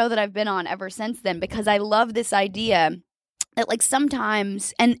every show that I've been on ever since then because I love this idea that, like,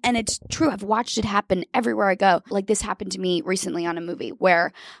 sometimes, and it's true, I've watched it happen everywhere I go. Like, this happened to me recently on a movie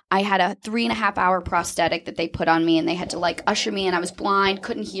where I had a 3.5-hour prosthetic that they put on me and they had to, like, usher me in. I was blind,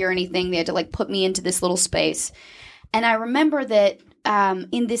 couldn't hear anything. They had to, like, put me into this little space. And I remember that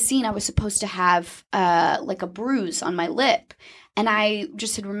in this scene, I was supposed to have like a bruise on my lip. And I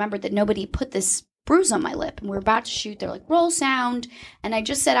just had remembered that nobody put this bruise on my lip. And we were about to shoot. They're like, "Roll sound." And I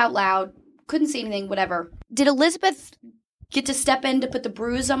just said out loud, couldn't see anything, whatever. Did Elizabeth get to step in to put the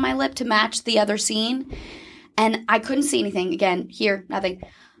bruise on my lip to match the other scene? And I couldn't see anything. Again, hear nothing.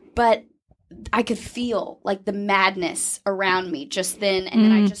 But I could feel, like, the madness around me just then. And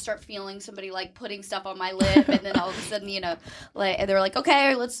then I just start feeling somebody, like, putting stuff on my lip. And then all of a sudden, like, and they were like,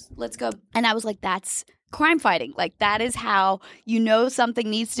 "Okay, let's go." And I was like, that's crime fighting. Like, that is how something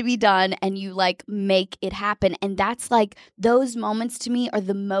needs to be done and you, like, make it happen. And that's, like, those moments to me are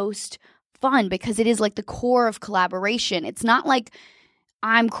the most fun because it is, like, the core of collaboration. It's not like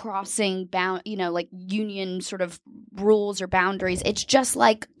I'm crossing like union sort of rules or boundaries. It's just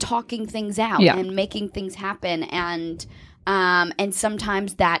like talking things out and making things happen. And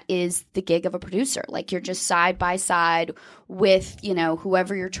sometimes that is the gig of a producer. Like, you're just side by side with,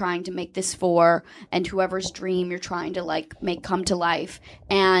 whoever you're trying to make this for and whoever's dream you're trying to, like, make come to life.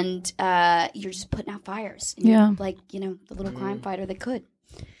 And you're just putting out fires. And you're, like, the little crime fighter that could.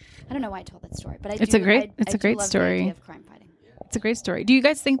 I don't know why I told that story, but it's a great story. The idea of crime fighting. It's a great story. Do you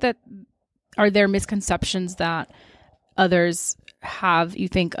guys think that are there misconceptions that others have, you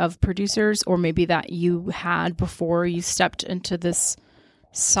think, of producers, or maybe that you had before you stepped into this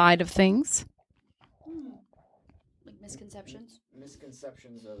side of things? Like misconceptions?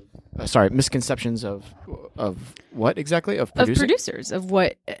 Misconceptions of what exactly? Of producing? Of producers, of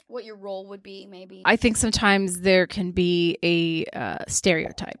what your role would be, maybe. I think sometimes there can be a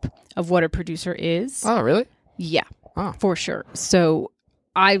stereotype of what a producer is. Oh, really? Yeah. Oh. For sure. So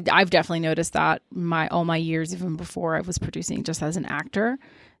I've definitely noticed that all my years, even before I was producing just as an actor,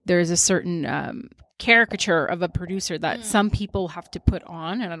 there's a certain caricature of a producer that some people have to put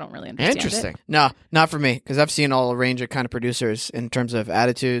on, and I don't really understand Interesting. it. No, not for me, because I've seen all a range of kind of producers in terms of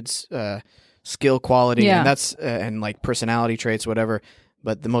attitudes, skill, quality, and that's and like personality traits, whatever.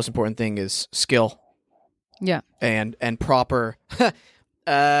 But the most important thing is skill. Yeah. And proper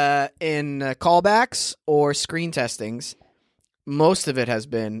in callbacks or screen testings, most of it has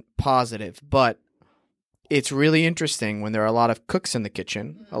been positive, but it's really interesting when there are a lot of cooks in the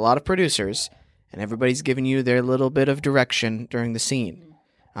kitchen, a lot of producers, and everybody's giving you their little bit of direction during the scene.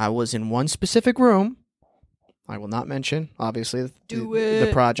 I was in one specific room. I will not mention, obviously, the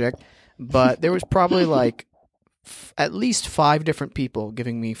project, but there was probably like at least 5 different people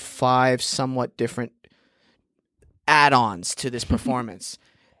giving me 5 somewhat different add-ons to this performance.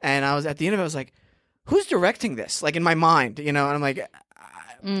 And I was at the end of it, I was like, who's directing this? Like, in my mind, and I'm like,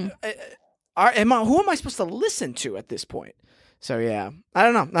 who am I supposed to listen to at this point? So yeah, I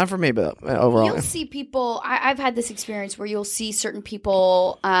don't know, not for me, but overall, you'll see people. I've had this experience where you'll see certain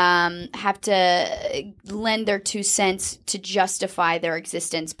people have to lend their 2 cents to justify their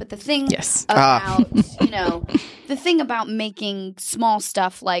existence. But the thing about the thing about making small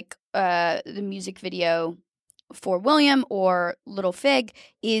stuff like the music video for William or Little Fig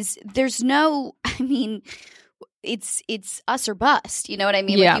is there's no, it's us or bust. You know what I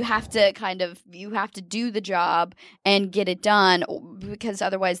mean? Yeah. Like, you have to do the job and get it done because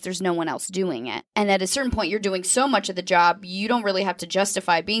otherwise there's no one else doing it. And at a certain point, you're doing so much of the job, you don't really have to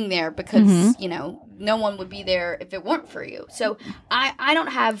justify being there because, no one would be there if it weren't for you. So I don't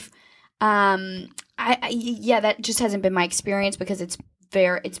have, I Yeah, that just hasn't been my experience because it's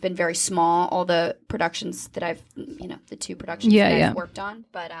been very small. All the productions that I've, the 2 productions that I've worked on,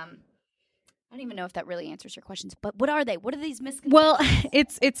 but I don't even know if that really answers your questions. But what are they? What are these misconceptions? Well,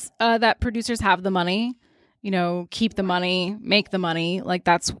 it's that producers have the money, keep the money, make the money. Like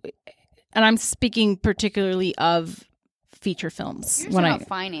that's, and I'm speaking particularly of feature films. You're about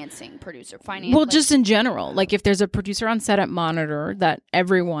financing, producer finance. Well, just in general, like if there's a producer on set at Monitor, that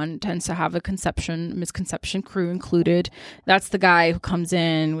everyone tends to have a misconception, crew included. That's the guy who comes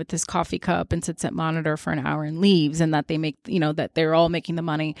in with his coffee cup and sits at Monitor for an hour and leaves, and that they make, that they're all making the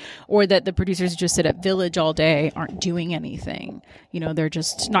money, or that the producers just sit at Village all day, aren't doing anything. They're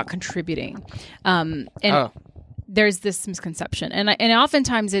just not contributing. There's this misconception, and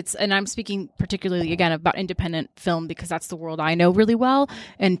oftentimes and I'm speaking particularly again about independent film because that's the world I know really well,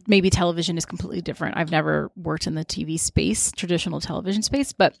 and maybe television is completely different. I've never worked in the TV space, traditional television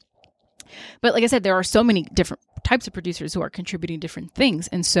space, but like I said, there are so many different types of producers who are contributing different things,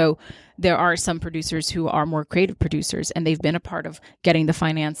 and so there are some producers who are more creative producers, and they've been a part of getting the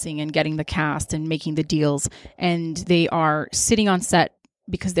financing and getting the cast and making the deals, and they are sitting on set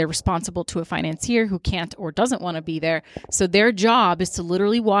because they're responsible to a financier who can't or doesn't want to be there. So their job is to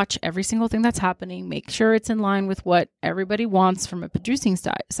literally watch every single thing that's happening, make sure it's in line with what everybody wants from a producing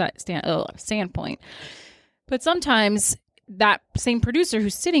standpoint. But sometimes that same producer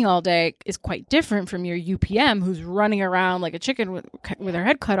who's sitting all day is quite different from your UPM who's running around like a chicken with her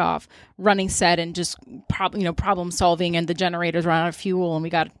head cut off, running set and just problem solving, and the generators run out of fuel and we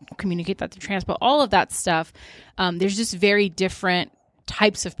got to communicate that to transport, all of that stuff. There's just very different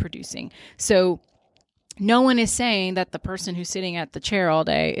types of producing. So no one is saying that the person who's sitting at the chair all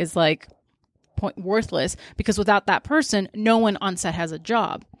day is like worthless, because without that person, no one on set has a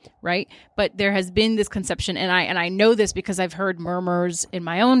job, right? But there has been this conception, and I know this because I've heard murmurs in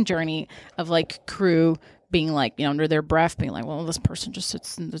my own journey of like crew being like, under their breath, being like, well, this person just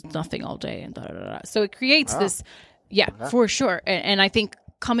sits and does nothing all day and da da da. So it creates this, for sure. And I think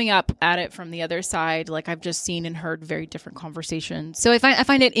coming up at it from the other side, like I've just seen and heard very different conversations. So I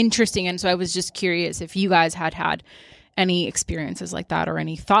find it interesting. And so I was just curious if you guys had any experiences like that or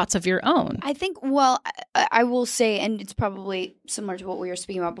any thoughts of your own. I think, I will say, and it's probably similar to what we were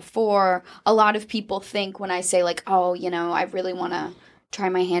speaking about before, a lot of people think when I say like, oh, I really want to try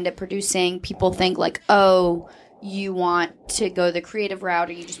my hand at producing, people think like, oh, you want to go the creative route,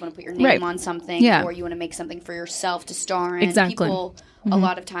 or you just want to put your name on something, or you want to make something for yourself to star in. Exactly. People a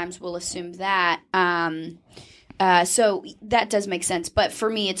lot of times will assume that. So that does make sense. But for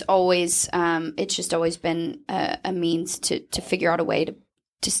me, it's always it's just always been a means to figure out a way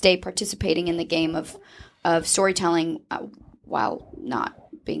to stay participating in the game of storytelling while not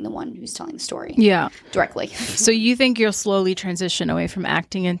being the one who's telling the story directly. So you think you'll slowly transition away from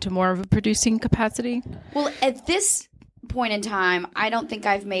acting into more of a producing capacity? Well, at this point in time, I don't think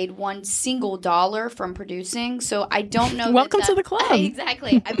I've made $1 single from producing, so I don't know. Welcome to the club.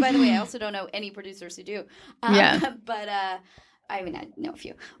 Exactly. By the way, I also don't know any producers who do. But I mean, I know a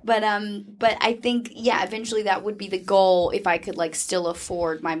few. But I think, eventually that would be the goal if I could like still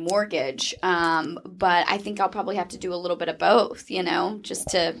afford my mortgage. But I think I'll probably have to do a little bit of both, just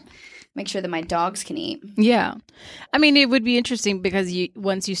to make sure that my dogs can eat. Yeah. I mean, it would be interesting because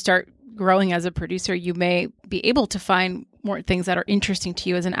once you start growing as a producer, you may be able to find more things that are interesting to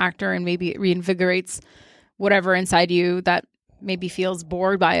you as an actor, and maybe it reinvigorates whatever inside you that maybe feels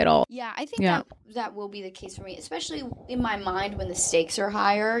bored by it all. Yeah, I think that will be the case for me, especially in my mind when the stakes are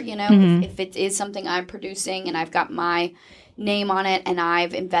higher, if it is something I'm producing and I've got my name on it and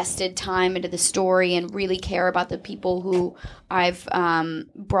I've invested time into the story and really care about the people who I've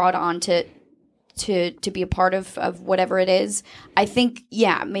brought on to be a part of whatever it is. I think,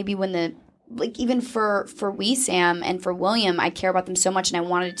 maybe when even for Wee Sam and for William, I care about them so much and I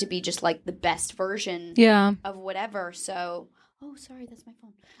wanted it to be just like the best version of whatever. So, oh, sorry, that's my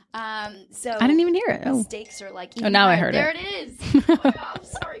phone. So I didn't even hear it. The stakes are like, now I heard there it. There it is. Oh my God,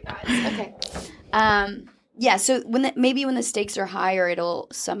 sorry guys. Okay. So when the stakes are higher, it'll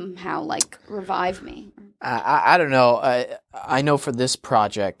somehow like revive me. I don't know. I know for this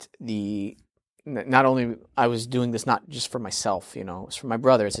project, not only I was doing this not just for myself, it's for my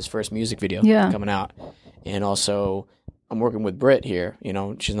brother. It's his first music video coming out. And also I'm working with Britt here,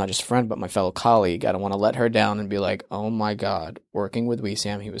 she's not just a friend, but my fellow colleague. I don't want to let her down and be like, oh my God, working with Wee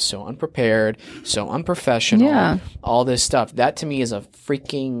Sam, he was so unprepared, so unprofessional, all this stuff. That to me is a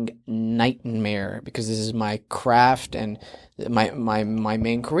freaking nightmare because this is my craft and my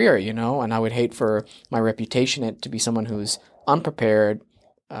main career, and I would hate for my reputation to be someone who's unprepared,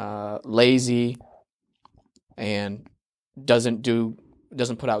 lazy, and doesn't do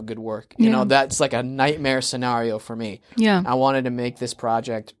doesn't put out good work. You know, that's like a nightmare scenario for me. Yeah. I wanted to make this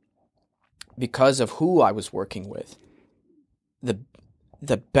project because of who I was working with,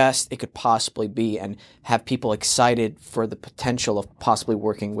 the best it could possibly be, and have people excited for the potential of possibly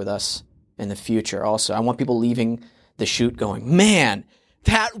working with us in the future. Also, I want people leaving the shoot going, man,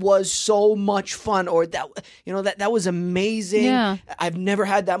 that was so much fun, or that was amazing. Yeah. I've never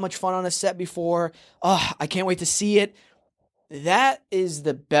had that much fun on a set before. Oh, I can't wait to see it. That is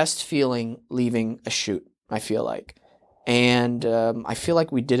the best feeling leaving a shoot, I feel like. And I feel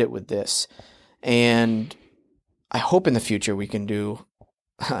like we did it with this. And I hope in the future we can do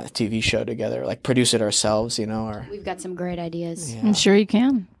a TV show together, like produce it ourselves, or We've got some great ideas. I'm sure you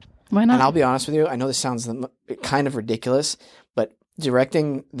can. Why not? And I'll be honest with you, I know this sounds kind of ridiculous, but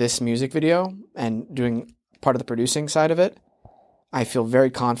directing this music video and doing part of the producing side of it, I feel very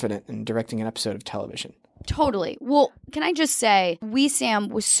confident in directing an episode of television. Totally. Well, can I just say, Sam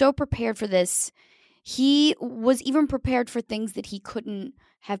was so prepared for this. He was even prepared for things that he couldn't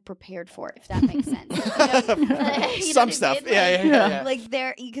have prepared for, if that makes sense. Some stuff. Yeah. Like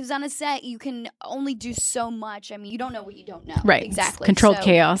because on a set, you can only do so much. I mean, you don't know what you don't know. Right. Exactly. Controlled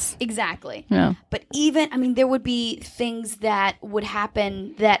chaos. Exactly. Yeah. But there would be things that would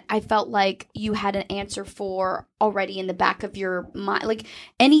happen that I felt like you had an answer for already in the back of your mind. Like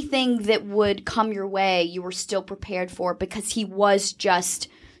anything that would come your way, you were still prepared for, because he was just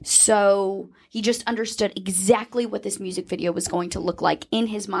he just understood exactly what this music video was going to look like in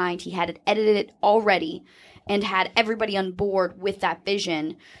his mind. He had it edited it already and had everybody on board with that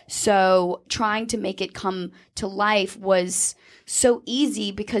vision. So trying to make it come to life was so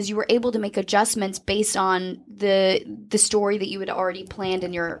easy because you were able to make adjustments based on the story that you had already planned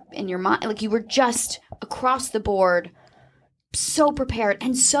in your mind. Like you were just across the board so prepared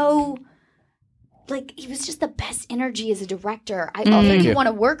and so... Like, he was just the best energy as a director. I already want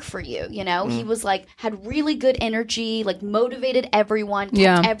to work for you, He was had really good energy, motivated everyone,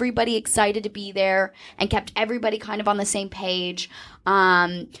 kept everybody excited to be there, and kept everybody kind of on the same page.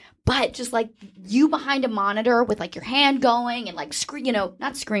 But just you behind a monitor with your hand going and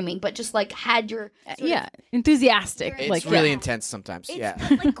not screaming, but just had your enthusiastic. It's really intense sometimes.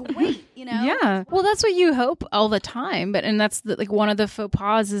 It's great, Yeah. Well, that's what you hope all the time. And that's one of the faux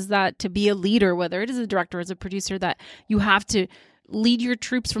pas is that to be a leader, whether it is a director or as a producer, that you have to lead your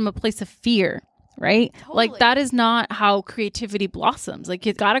troops from a place of fear. Right? Totally. That is not how creativity blossoms.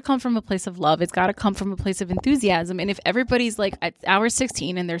 It's got to come from a place of love. It's got to come from a place of enthusiasm. And if everybody's at hour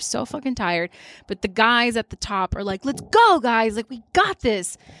 16 and they're so fucking tired, but the guys at the top are let's go, guys. We got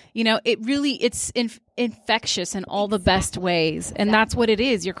this. It's infectious in all the best ways. And that's what it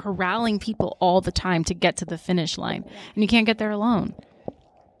is. You're corralling people all the time to get to the finish line. And you can't get there alone.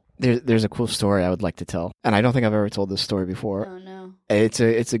 There's a cool story I would like to tell. And I don't think I've ever told this story before. Oh, no. It's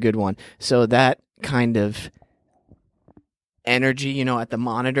a good one. So that kind of energy, at the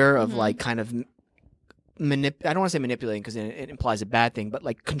monitor of kind of I don't want to say manipulating because it implies a bad thing, but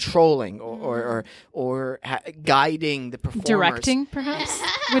controlling or guiding the performers. Directing, perhaps,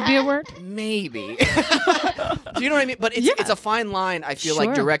 would be a word. Maybe. Do you know what I mean? But it's a fine line. I feel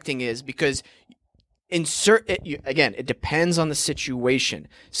like directing is because. Again, it depends on the situation.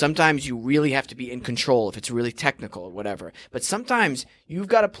 Sometimes you really have to be in control if it's really technical or whatever. But sometimes you've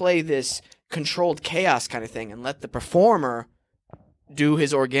got to play this controlled chaos kind of thing and let the performer do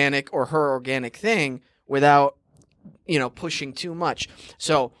his organic or her organic thing without, pushing too much.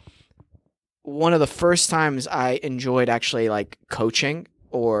 So one of the first times I enjoyed actually coaching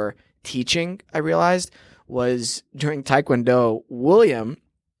or teaching, I realized, was during Taekwondo. William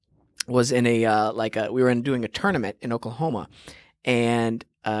was in we were doing a tournament in Oklahoma, and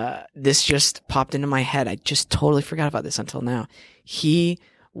this just popped into my head. I just totally forgot about this until now. He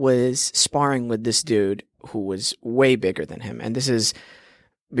was sparring with this dude who was way bigger than him, and this is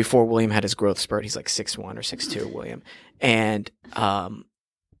before William had his growth spurt. He's 6'1" or 6'2", William, and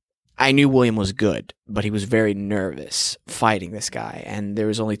I knew William was good, but he was very nervous fighting this guy, and there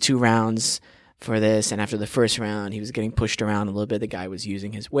was only 2 rounds for this, and after the first round, he was getting pushed around a little bit. The guy was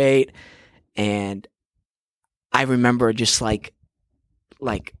using his weight, and I remember just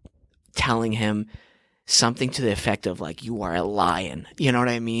telling him something to the effect of you are a lion, you know what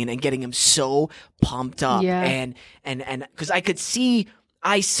I mean, and getting him so pumped up, and because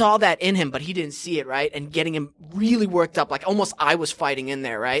I saw that in him, but he didn't see it, right, and getting him really worked up, almost I was fighting in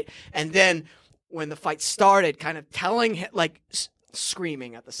there, right, and then when the fight started, kind of telling him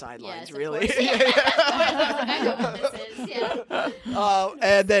screaming at the sidelines, really. I know what this is.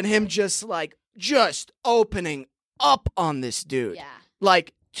 And then him just opening up on this dude. Yeah.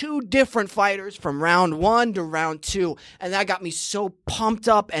 two different fighters from round 1 to round 2, and that got me so pumped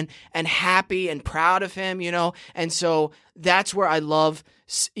up and happy and proud of him, and so that's where I love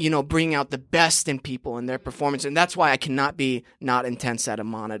bringing out the best in people and their performance, and that's why I cannot be not intense at a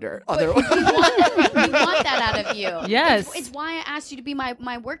monitor. Otherwise, we want that out of you. Yes. It's why I asked you to be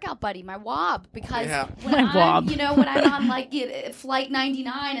my workout buddy, my WOB, because when My I'm, WOB. when I'm on like flight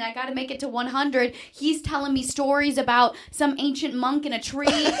 99 and I got to make it to 100, he's telling me stories about some ancient monk in a tree,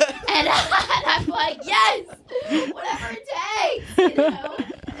 and I'm like, yes, whatever it takes,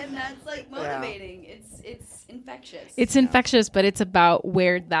 and that's like motivating. It's infectious. It's infectious, but it's about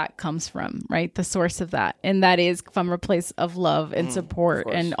where that comes from, right? The source of that. And that is from a place of love and support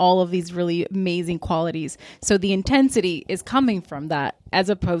and all of these really amazing qualities. So the intensity is coming from that, as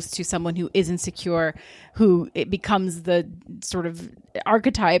opposed to someone who is insecure, who it becomes the sort of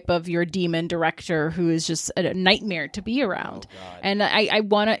archetype of your demon director who is just a nightmare to be around. And I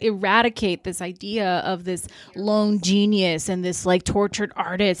want to eradicate this idea of this lone genius and this like tortured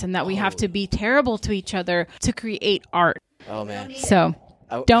artist, and that we have to be terrible to each other to create art. oh man. So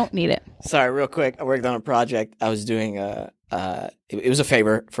don't need it. Sorry, real quick. I worked on a project. I was doing it was a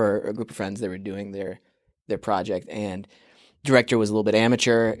favor for a group of friends. They were doing their project, and director was a little bit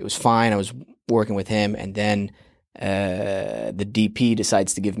amateur. It was fine. I was working with him, and then the DP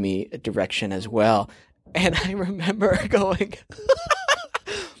decides to give me a direction as well. And I remember going,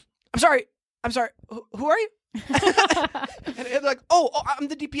 I'm sorry. Who are you? And they're like, oh, I'm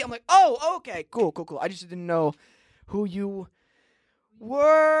the DP. I'm like, oh, okay, cool. I just didn't know who you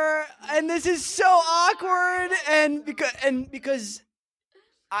were, and this is so awkward, and because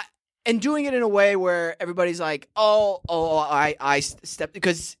and doing it in a way where everybody's like, I stepped,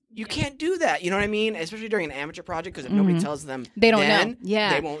 because you can't do that. You know what I mean? Especially during an amateur project, because if nobody tells them, They don't then, know.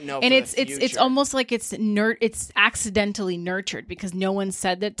 Yeah. they won't know. And for the it's future. almost like it's accidentally nurtured because no one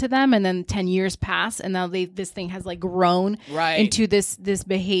said it to them, and then 10 years pass, and now this thing has like grown Right. into this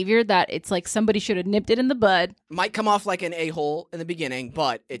behavior that it's like somebody should have nipped it in the bud. might come off like an a-hole in the beginning,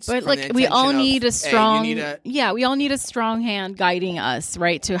 but it's But from like the we all intention of, need a hey, strong, you need a, we all need a strong hand guiding us,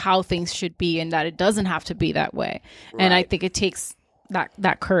 right, to how things should be, and that it doesn't have to be that way. And I Right. think it takes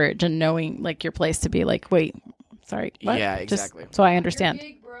that courage and knowing like your place to be like, wait, sorry, what? Yeah, Just exactly. so I understand.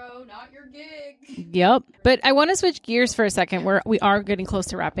 Gig, bro, not your gig. Yep. But I want to switch gears for a second. We are getting close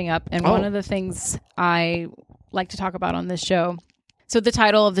to wrapping up. And one of the things I like to talk about on this show. So the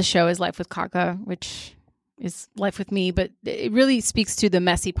title of the show is Life with Kaka, which is life with me, but it really speaks to the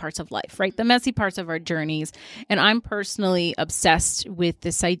messy parts of life, right? The messy parts of our journeys. And I'm personally obsessed with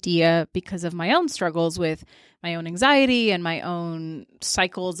this idea because of my own struggles with my own anxiety and my own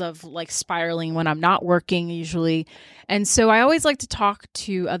cycles of like spiraling when I'm not working usually. And so I always like to talk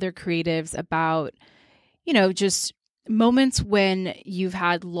to other creatives about, just moments when you've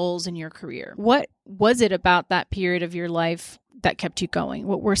had lulls in your career. What was it about that period of your life that kept you going?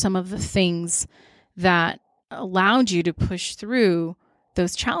 What were some of the things that allowed you to push through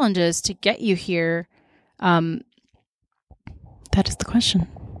those challenges to get you here? That is the question.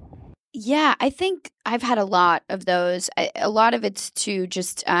 Yeah, I think I've had a lot of those. A lot of it's to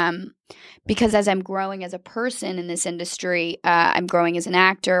just because as I'm growing as a person in this industry, I'm growing as an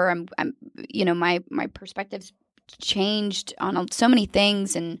actor. I'm my perspective's changed on so many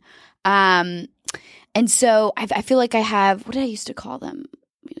things, and so I feel like I have, what did I used to call them?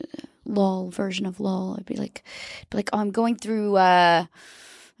 Lull version of lull. I'd be like, oh, I'm going through I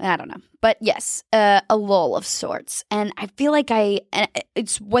don't know, but yes, a lull of sorts, and I feel like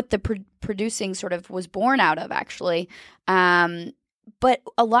it's what the producing sort of was born out of, actually. But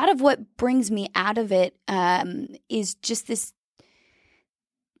a lot of what brings me out of it is just this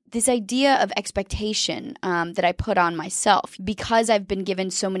idea of expectation that I put on myself. Because I've been given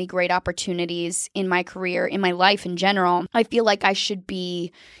so many great opportunities in my career, in my life in general, I feel like I should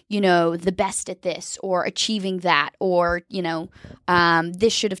be, the best at this, or achieving that, or,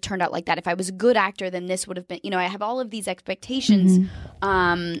 this should have turned out like that. If I was a good actor, then this would have been, I have all of these expectations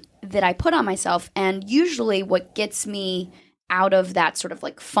that I put on myself. And usually what gets me out of that sort of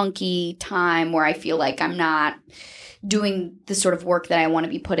like funky time where I feel like I'm not doing the sort of work that I want to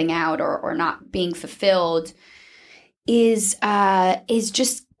be putting out, or not being fulfilled, is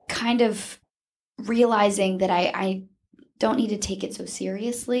just kind of realizing that I don't need to take it so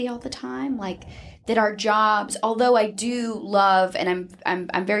seriously all the time. Like that our jobs, although I do love and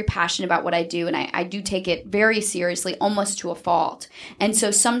I'm very passionate about what I do, and I do take it very seriously, almost to a fault. And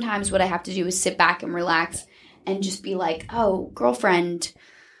so sometimes what I have to do is sit back and relax and just be like, oh, girlfriend,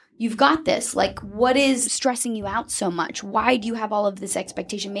 you've got this. Like, what is stressing you out so much? Why do you have all of this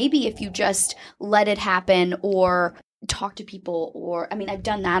expectation? Maybe if you just let it happen, or talk to people, or I mean, I've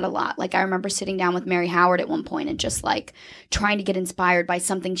done that a lot. Like, I remember sitting down with Mary Howard at one point and just like trying to get inspired by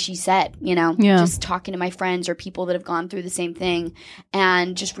something she said, you know, just talking to my friends or people that have gone through the same thing,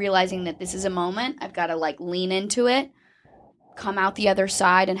 and just realizing that this is a moment. I've got to like lean into it, come out the other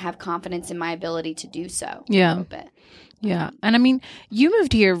side, and have confidence in my ability to do so. A little bit. Yeah. And I mean, you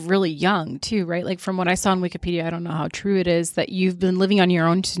moved here really young too, right? Like from what I saw on Wikipedia, I don't know how true it is that you've been living on your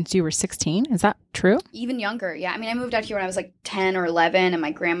own since you were 16. Is that true? Even younger. Yeah. I mean, I moved out here when I was like 10 or 11, and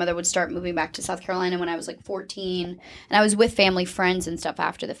my grandmother would start moving back to South Carolina when I was like 14. And I was with family, friends and stuff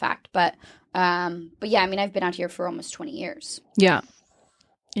after the fact. But yeah, I mean, I've been out here for almost 20 years. Yeah.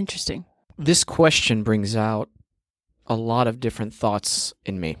 Interesting. This question brings out a lot of different thoughts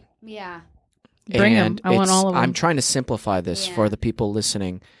in me. Yeah. Bring them. I want all of them. I'm trying to simplify this for the people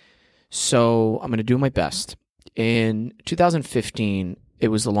listening. So I'm going to do my best. In 2015, it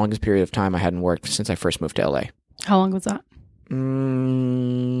was the longest period of time I hadn't worked since I first moved to LA. How long was that?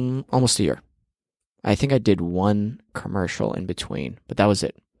 Almost a year. I think I did one commercial in between, but that was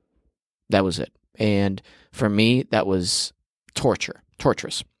it. And for me, that was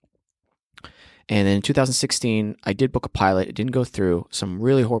torturous. And then in 2016, I did book a pilot. It didn't go through. Some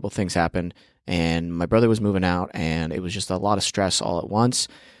really horrible things happened. And my brother was moving out, and it was just a lot of stress all at once.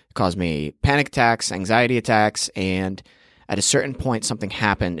 It caused me panic attacks, anxiety attacks, and at a certain point, something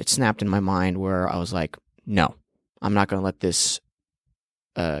happened. It snapped in my mind where I was like, no, I'm not going to let this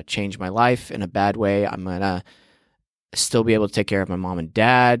change my life in a bad way. I'm going to still be able to take care of my mom and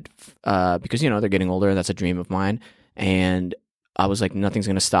dad because, you know, they're getting older, and that's a dream of mine. And I was like, nothing's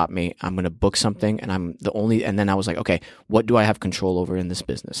going to stop me. I'm going to book something, and and then I was like, okay, what do I have control over in this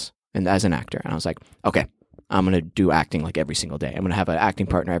business? And as an actor, and I was like, okay, I'm going to do acting like every single day. I'm going to have an acting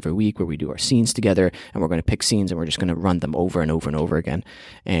partner every week where we do our scenes together, and we're going to pick scenes, and we're just going to run them over and over and over again.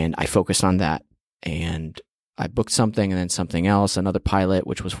 And I focused on that, and I booked something and then something else, another pilot,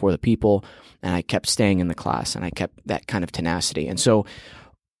 which was for the people, and I kept staying in the class, and I kept that kind of tenacity. And so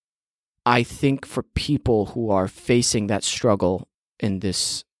I think for people who are facing that struggle in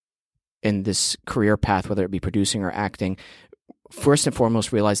this career path, whether it be producing or acting, first and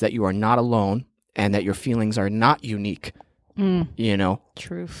foremost, realize that you are not alone and that your feelings are not unique, you know?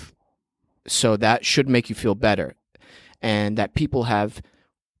 Truth. So that should make you feel better. And that people have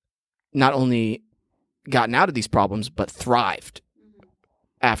not only gotten out of these problems, but thrived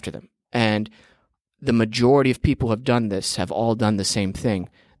after them. And the majority of people who have done this have all done the same thing.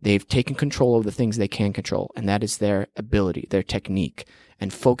 They've taken control of the things they can control, and that is their ability, their technique,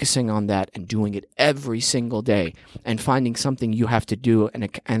 and focusing on that and doing it every single day and finding something you have to do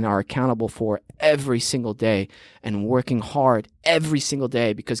and are accountable for every single day and working hard every single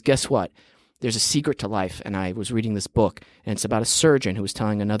day, because guess what? There's a secret to life. And I was reading this book, and it's about a surgeon who was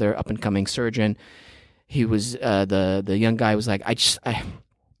telling another up-and-coming surgeon. He was the young guy was like, I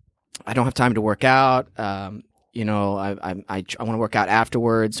don't have time to work out. You know, I want to work out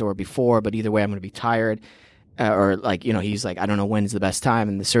afterwards or before, but either way, I'm going to be tired. Or like, you know, he's like, I don't know when's the best time.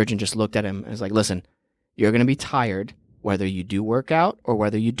 And the surgeon just looked at him and was like, listen, you're going to be tired whether you do work out or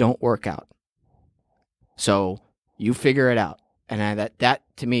whether you don't work out. So you figure it out. And that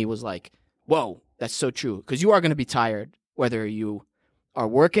to me was like, whoa, that's so true. Because you are going to be tired whether you are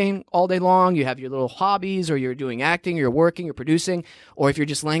working all day long, you have your little hobbies, or you're doing acting, you're working, you're producing, or if you're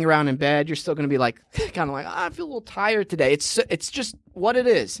just laying around in bed, you're still going to be like, kind of like, I feel a little tired today. It's just what it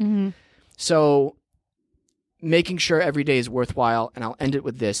is. Mm-hmm. So making sure every day is worthwhile, and I'll end it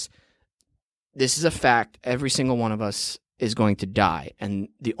with this. This is a fact. Every single one of us is going to die, and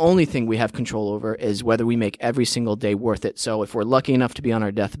the only thing we have control over is whether we make every single day worth it. So if we're lucky enough to be on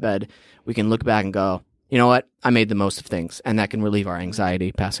our deathbed, we can look back and go, you know what? I made the most of things, and that can relieve our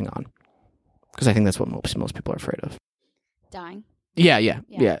anxiety passing on. Because I think that's what most people are afraid of. Dying. Yeah.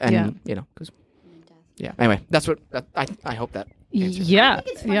 And, you know, because, yeah. Anyway, that's what, I hope that answers. Yeah. I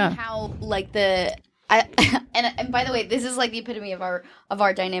think it's funny how, like, and by the way, this is like the epitome of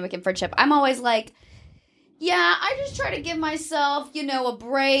our dynamic in friendship. I'm always like, yeah, I just try to give myself, you know, a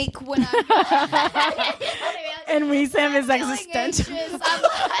break when I'm... And Sam is existential.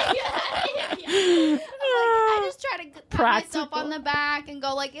 I just try to pat myself on the back and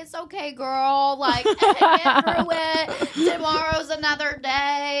go like, it's okay, girl. Like, get through it. Tomorrow's another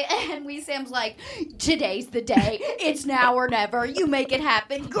day. And Sam's like, today's the day. It's now or never. You make it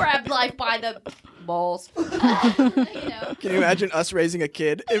happen. Grab life by the balls. You know? Can you imagine us raising a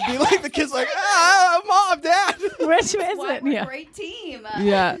kid? It'd be like the kid's like, Mom, Dad. Which is Why it? we're Yeah. a great team.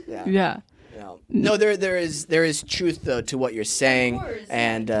 Yeah. No, there is truth though to what you're saying, Of course,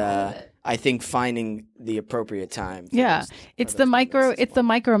 and I love it. I think finding the appropriate time. for Yeah, those- for it's those the moments micro. is It's the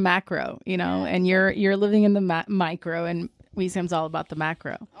micro macro. You know, and you're living in the micro, and WeSam's all about the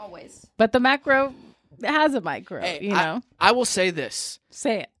macro. Always. But the macro has a micro. Hey, you know, I will say this.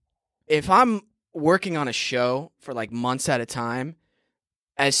 say it. If I'm working on a show for like months at a time,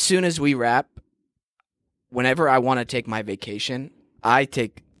 as soon as we wrap, whenever I want to take my vacation, I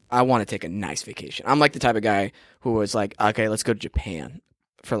want to take a nice vacation. I'm like the type of guy who was like, okay, let's go to Japan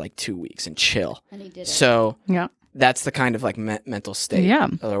for like 2 weeks and chill. And he did it. So Yeah. that's the kind of like mental state. Yeah.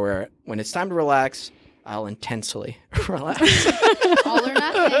 Where when it's time to relax, I'll intensely relax. all or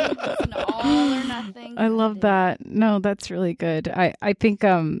nothing. It's an all or nothing. I love that. No, that's really good. I think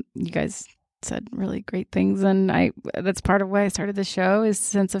you guys said really great things, and that's part of why I started the show, is a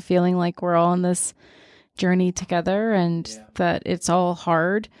sense of feeling like we're all on this journey together, and that it's all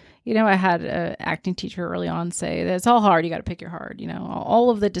hard. You know, I had an acting teacher early on say that it's all hard. You got to pick your hard. You know, all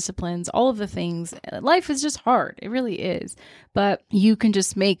of the disciplines, all of the things. Life is just hard. It really is. But you can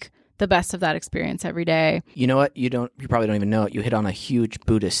just make the best of that experience every day. You know what? You probably don't even know it. You hit on a huge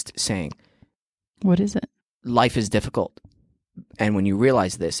Buddhist saying. What is it? Life is difficult. And when you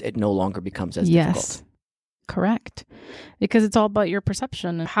realize this, it no longer becomes as difficult. Correct. Because it's all about your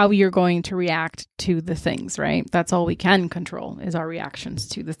perception and how you're going to react to the things, right? That's all we can control, is our reactions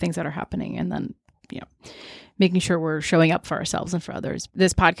to the things that are happening. And then, making sure we're showing up for ourselves and for others.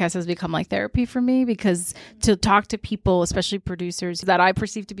 This podcast has become like therapy for me, because to talk to people, especially producers that I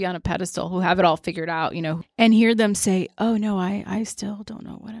perceive to be on a pedestal, who have it all figured out, and hear them say, oh no, I still don't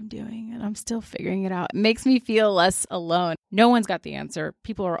know what I'm doing and I'm still figuring it out. It makes me feel less alone. No one's got the answer.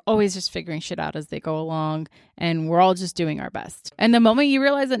 People are always just figuring shit out as they go along, and we're all just doing our best. And the moment you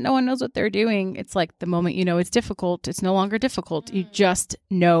realize that no one knows what they're doing, it's like the moment it's difficult, it's no longer difficult. You just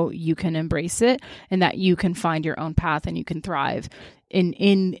know you can embrace it, and that you can find your own path, and you can thrive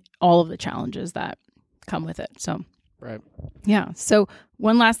in all of the challenges that come with it. So, Right. yeah. So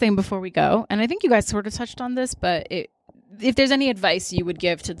one last thing before we go, and I think you guys sort of touched on this, but if there's any advice you would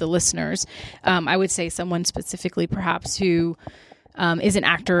give to the listeners, I would say someone specifically perhaps who is an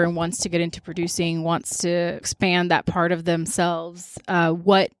actor and wants to get into producing, wants to expand that part of themselves,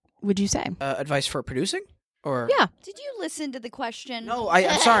 what would you say? Advice for producing? Or Yeah. Did you listen to the question? No,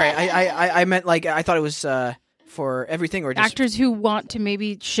 I'm sorry. I meant like I thought it was for everything, or just Actors who want to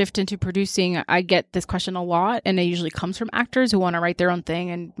maybe shift into producing. I get this question a lot, and it usually comes from actors who want to write their own thing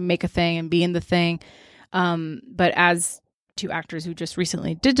and make a thing and be in the thing. But as to actors who just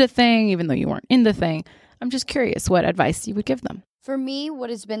recently did the thing, even though you weren't in the thing, I'm just curious what advice you would give them. For me, what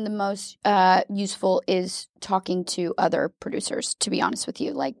has been the most useful is talking to other producers, to be honest with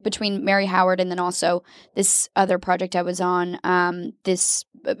you. Like between Mary Howard and then also this other project I was on, this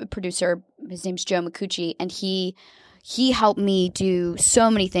producer, his name's Joe Micucci, and he helped me do so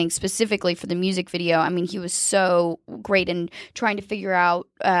many things specifically for the music video. I mean, he was so great in trying to figure out,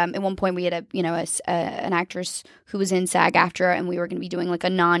 at one point we had an actress who was in SAG-AFTRA, and we were going to be doing like a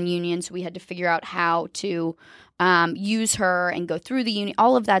non-union, so we had to figure out how to use her and go through the union,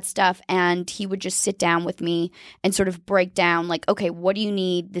 all of that stuff. And he would just sit down with me and sort of break down like, okay, what do you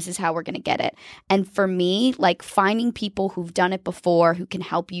need? This is how we're going to get it. And for me, like finding people who've done it before who can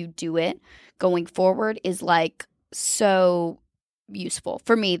help you do it going forward is like so useful.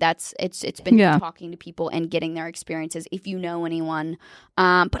 For me, it's been talking to people and getting their experiences if you know anyone.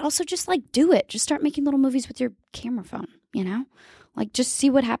 But also just like do it. Just start making little movies with your camera phone, Like just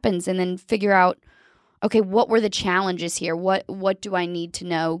see what happens and then figure out, okay, what were the challenges here? What do I need to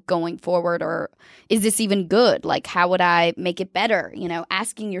know going forward? Or is this even good? Like, how would I make it better?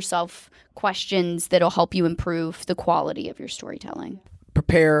 Asking yourself questions that'll help you improve the quality of your storytelling.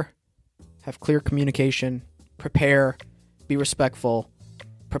 prepare, have clear communication, prepare, be respectful,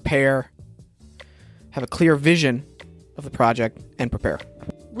 prepare, have a clear vision of the project, and prepare.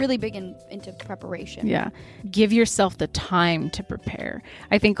 Really big into preparation. Yeah. Give yourself the time to prepare.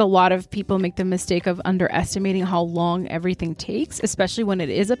 I think a lot of people make the mistake of underestimating how long everything takes, especially when it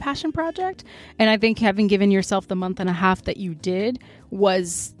is a passion project. And I think having given yourself the month and a half that you did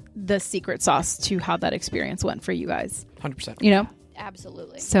was the secret sauce to how that experience went for you guys. 100%.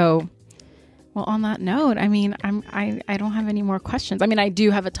 Absolutely. So, well, on that note, I mean, I don't have any more questions. I mean, I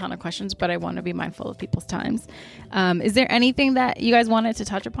do have a ton of questions, but I want to be mindful of people's times. Is there anything that you guys wanted to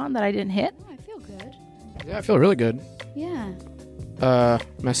touch upon that I didn't hit? Oh, I feel good. Yeah, I feel really good. Yeah.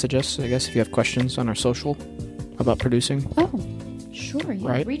 Message us, I guess, if you have questions on our social about producing. Oh, sure. Yeah.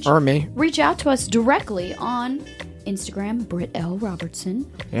 Right? Or me. Reach out to us directly on Instagram, Britt L.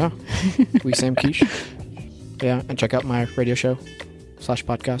 Robertson. Yeah. WeSam Quiche. Yeah, and check out my radio show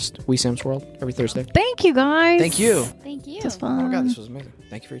 /podcast, WeSam's World, every Thursday. Thank you, guys. Thank you. Thank you. Just Oh fun. my God, this was amazing.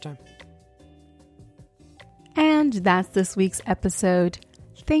 Thank you for your time. And that's this week's episode.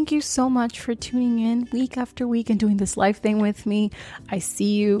 Thank you so much for tuning in week after week and doing this life thing with me. I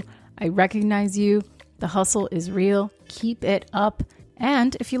see you. I recognize you. The hustle is real. Keep it up.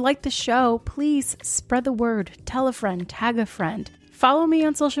 And if you like the show, please spread the word. Tell a friend. Tag a friend. Follow me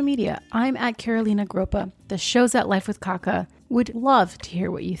on social media. I'm at Carolina Gropa. The show's at Life with Kaka. Would love to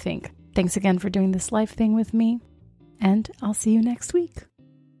hear what you think. Thanks again for doing this life thing with me. And I'll see you next week.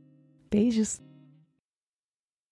 Beijos.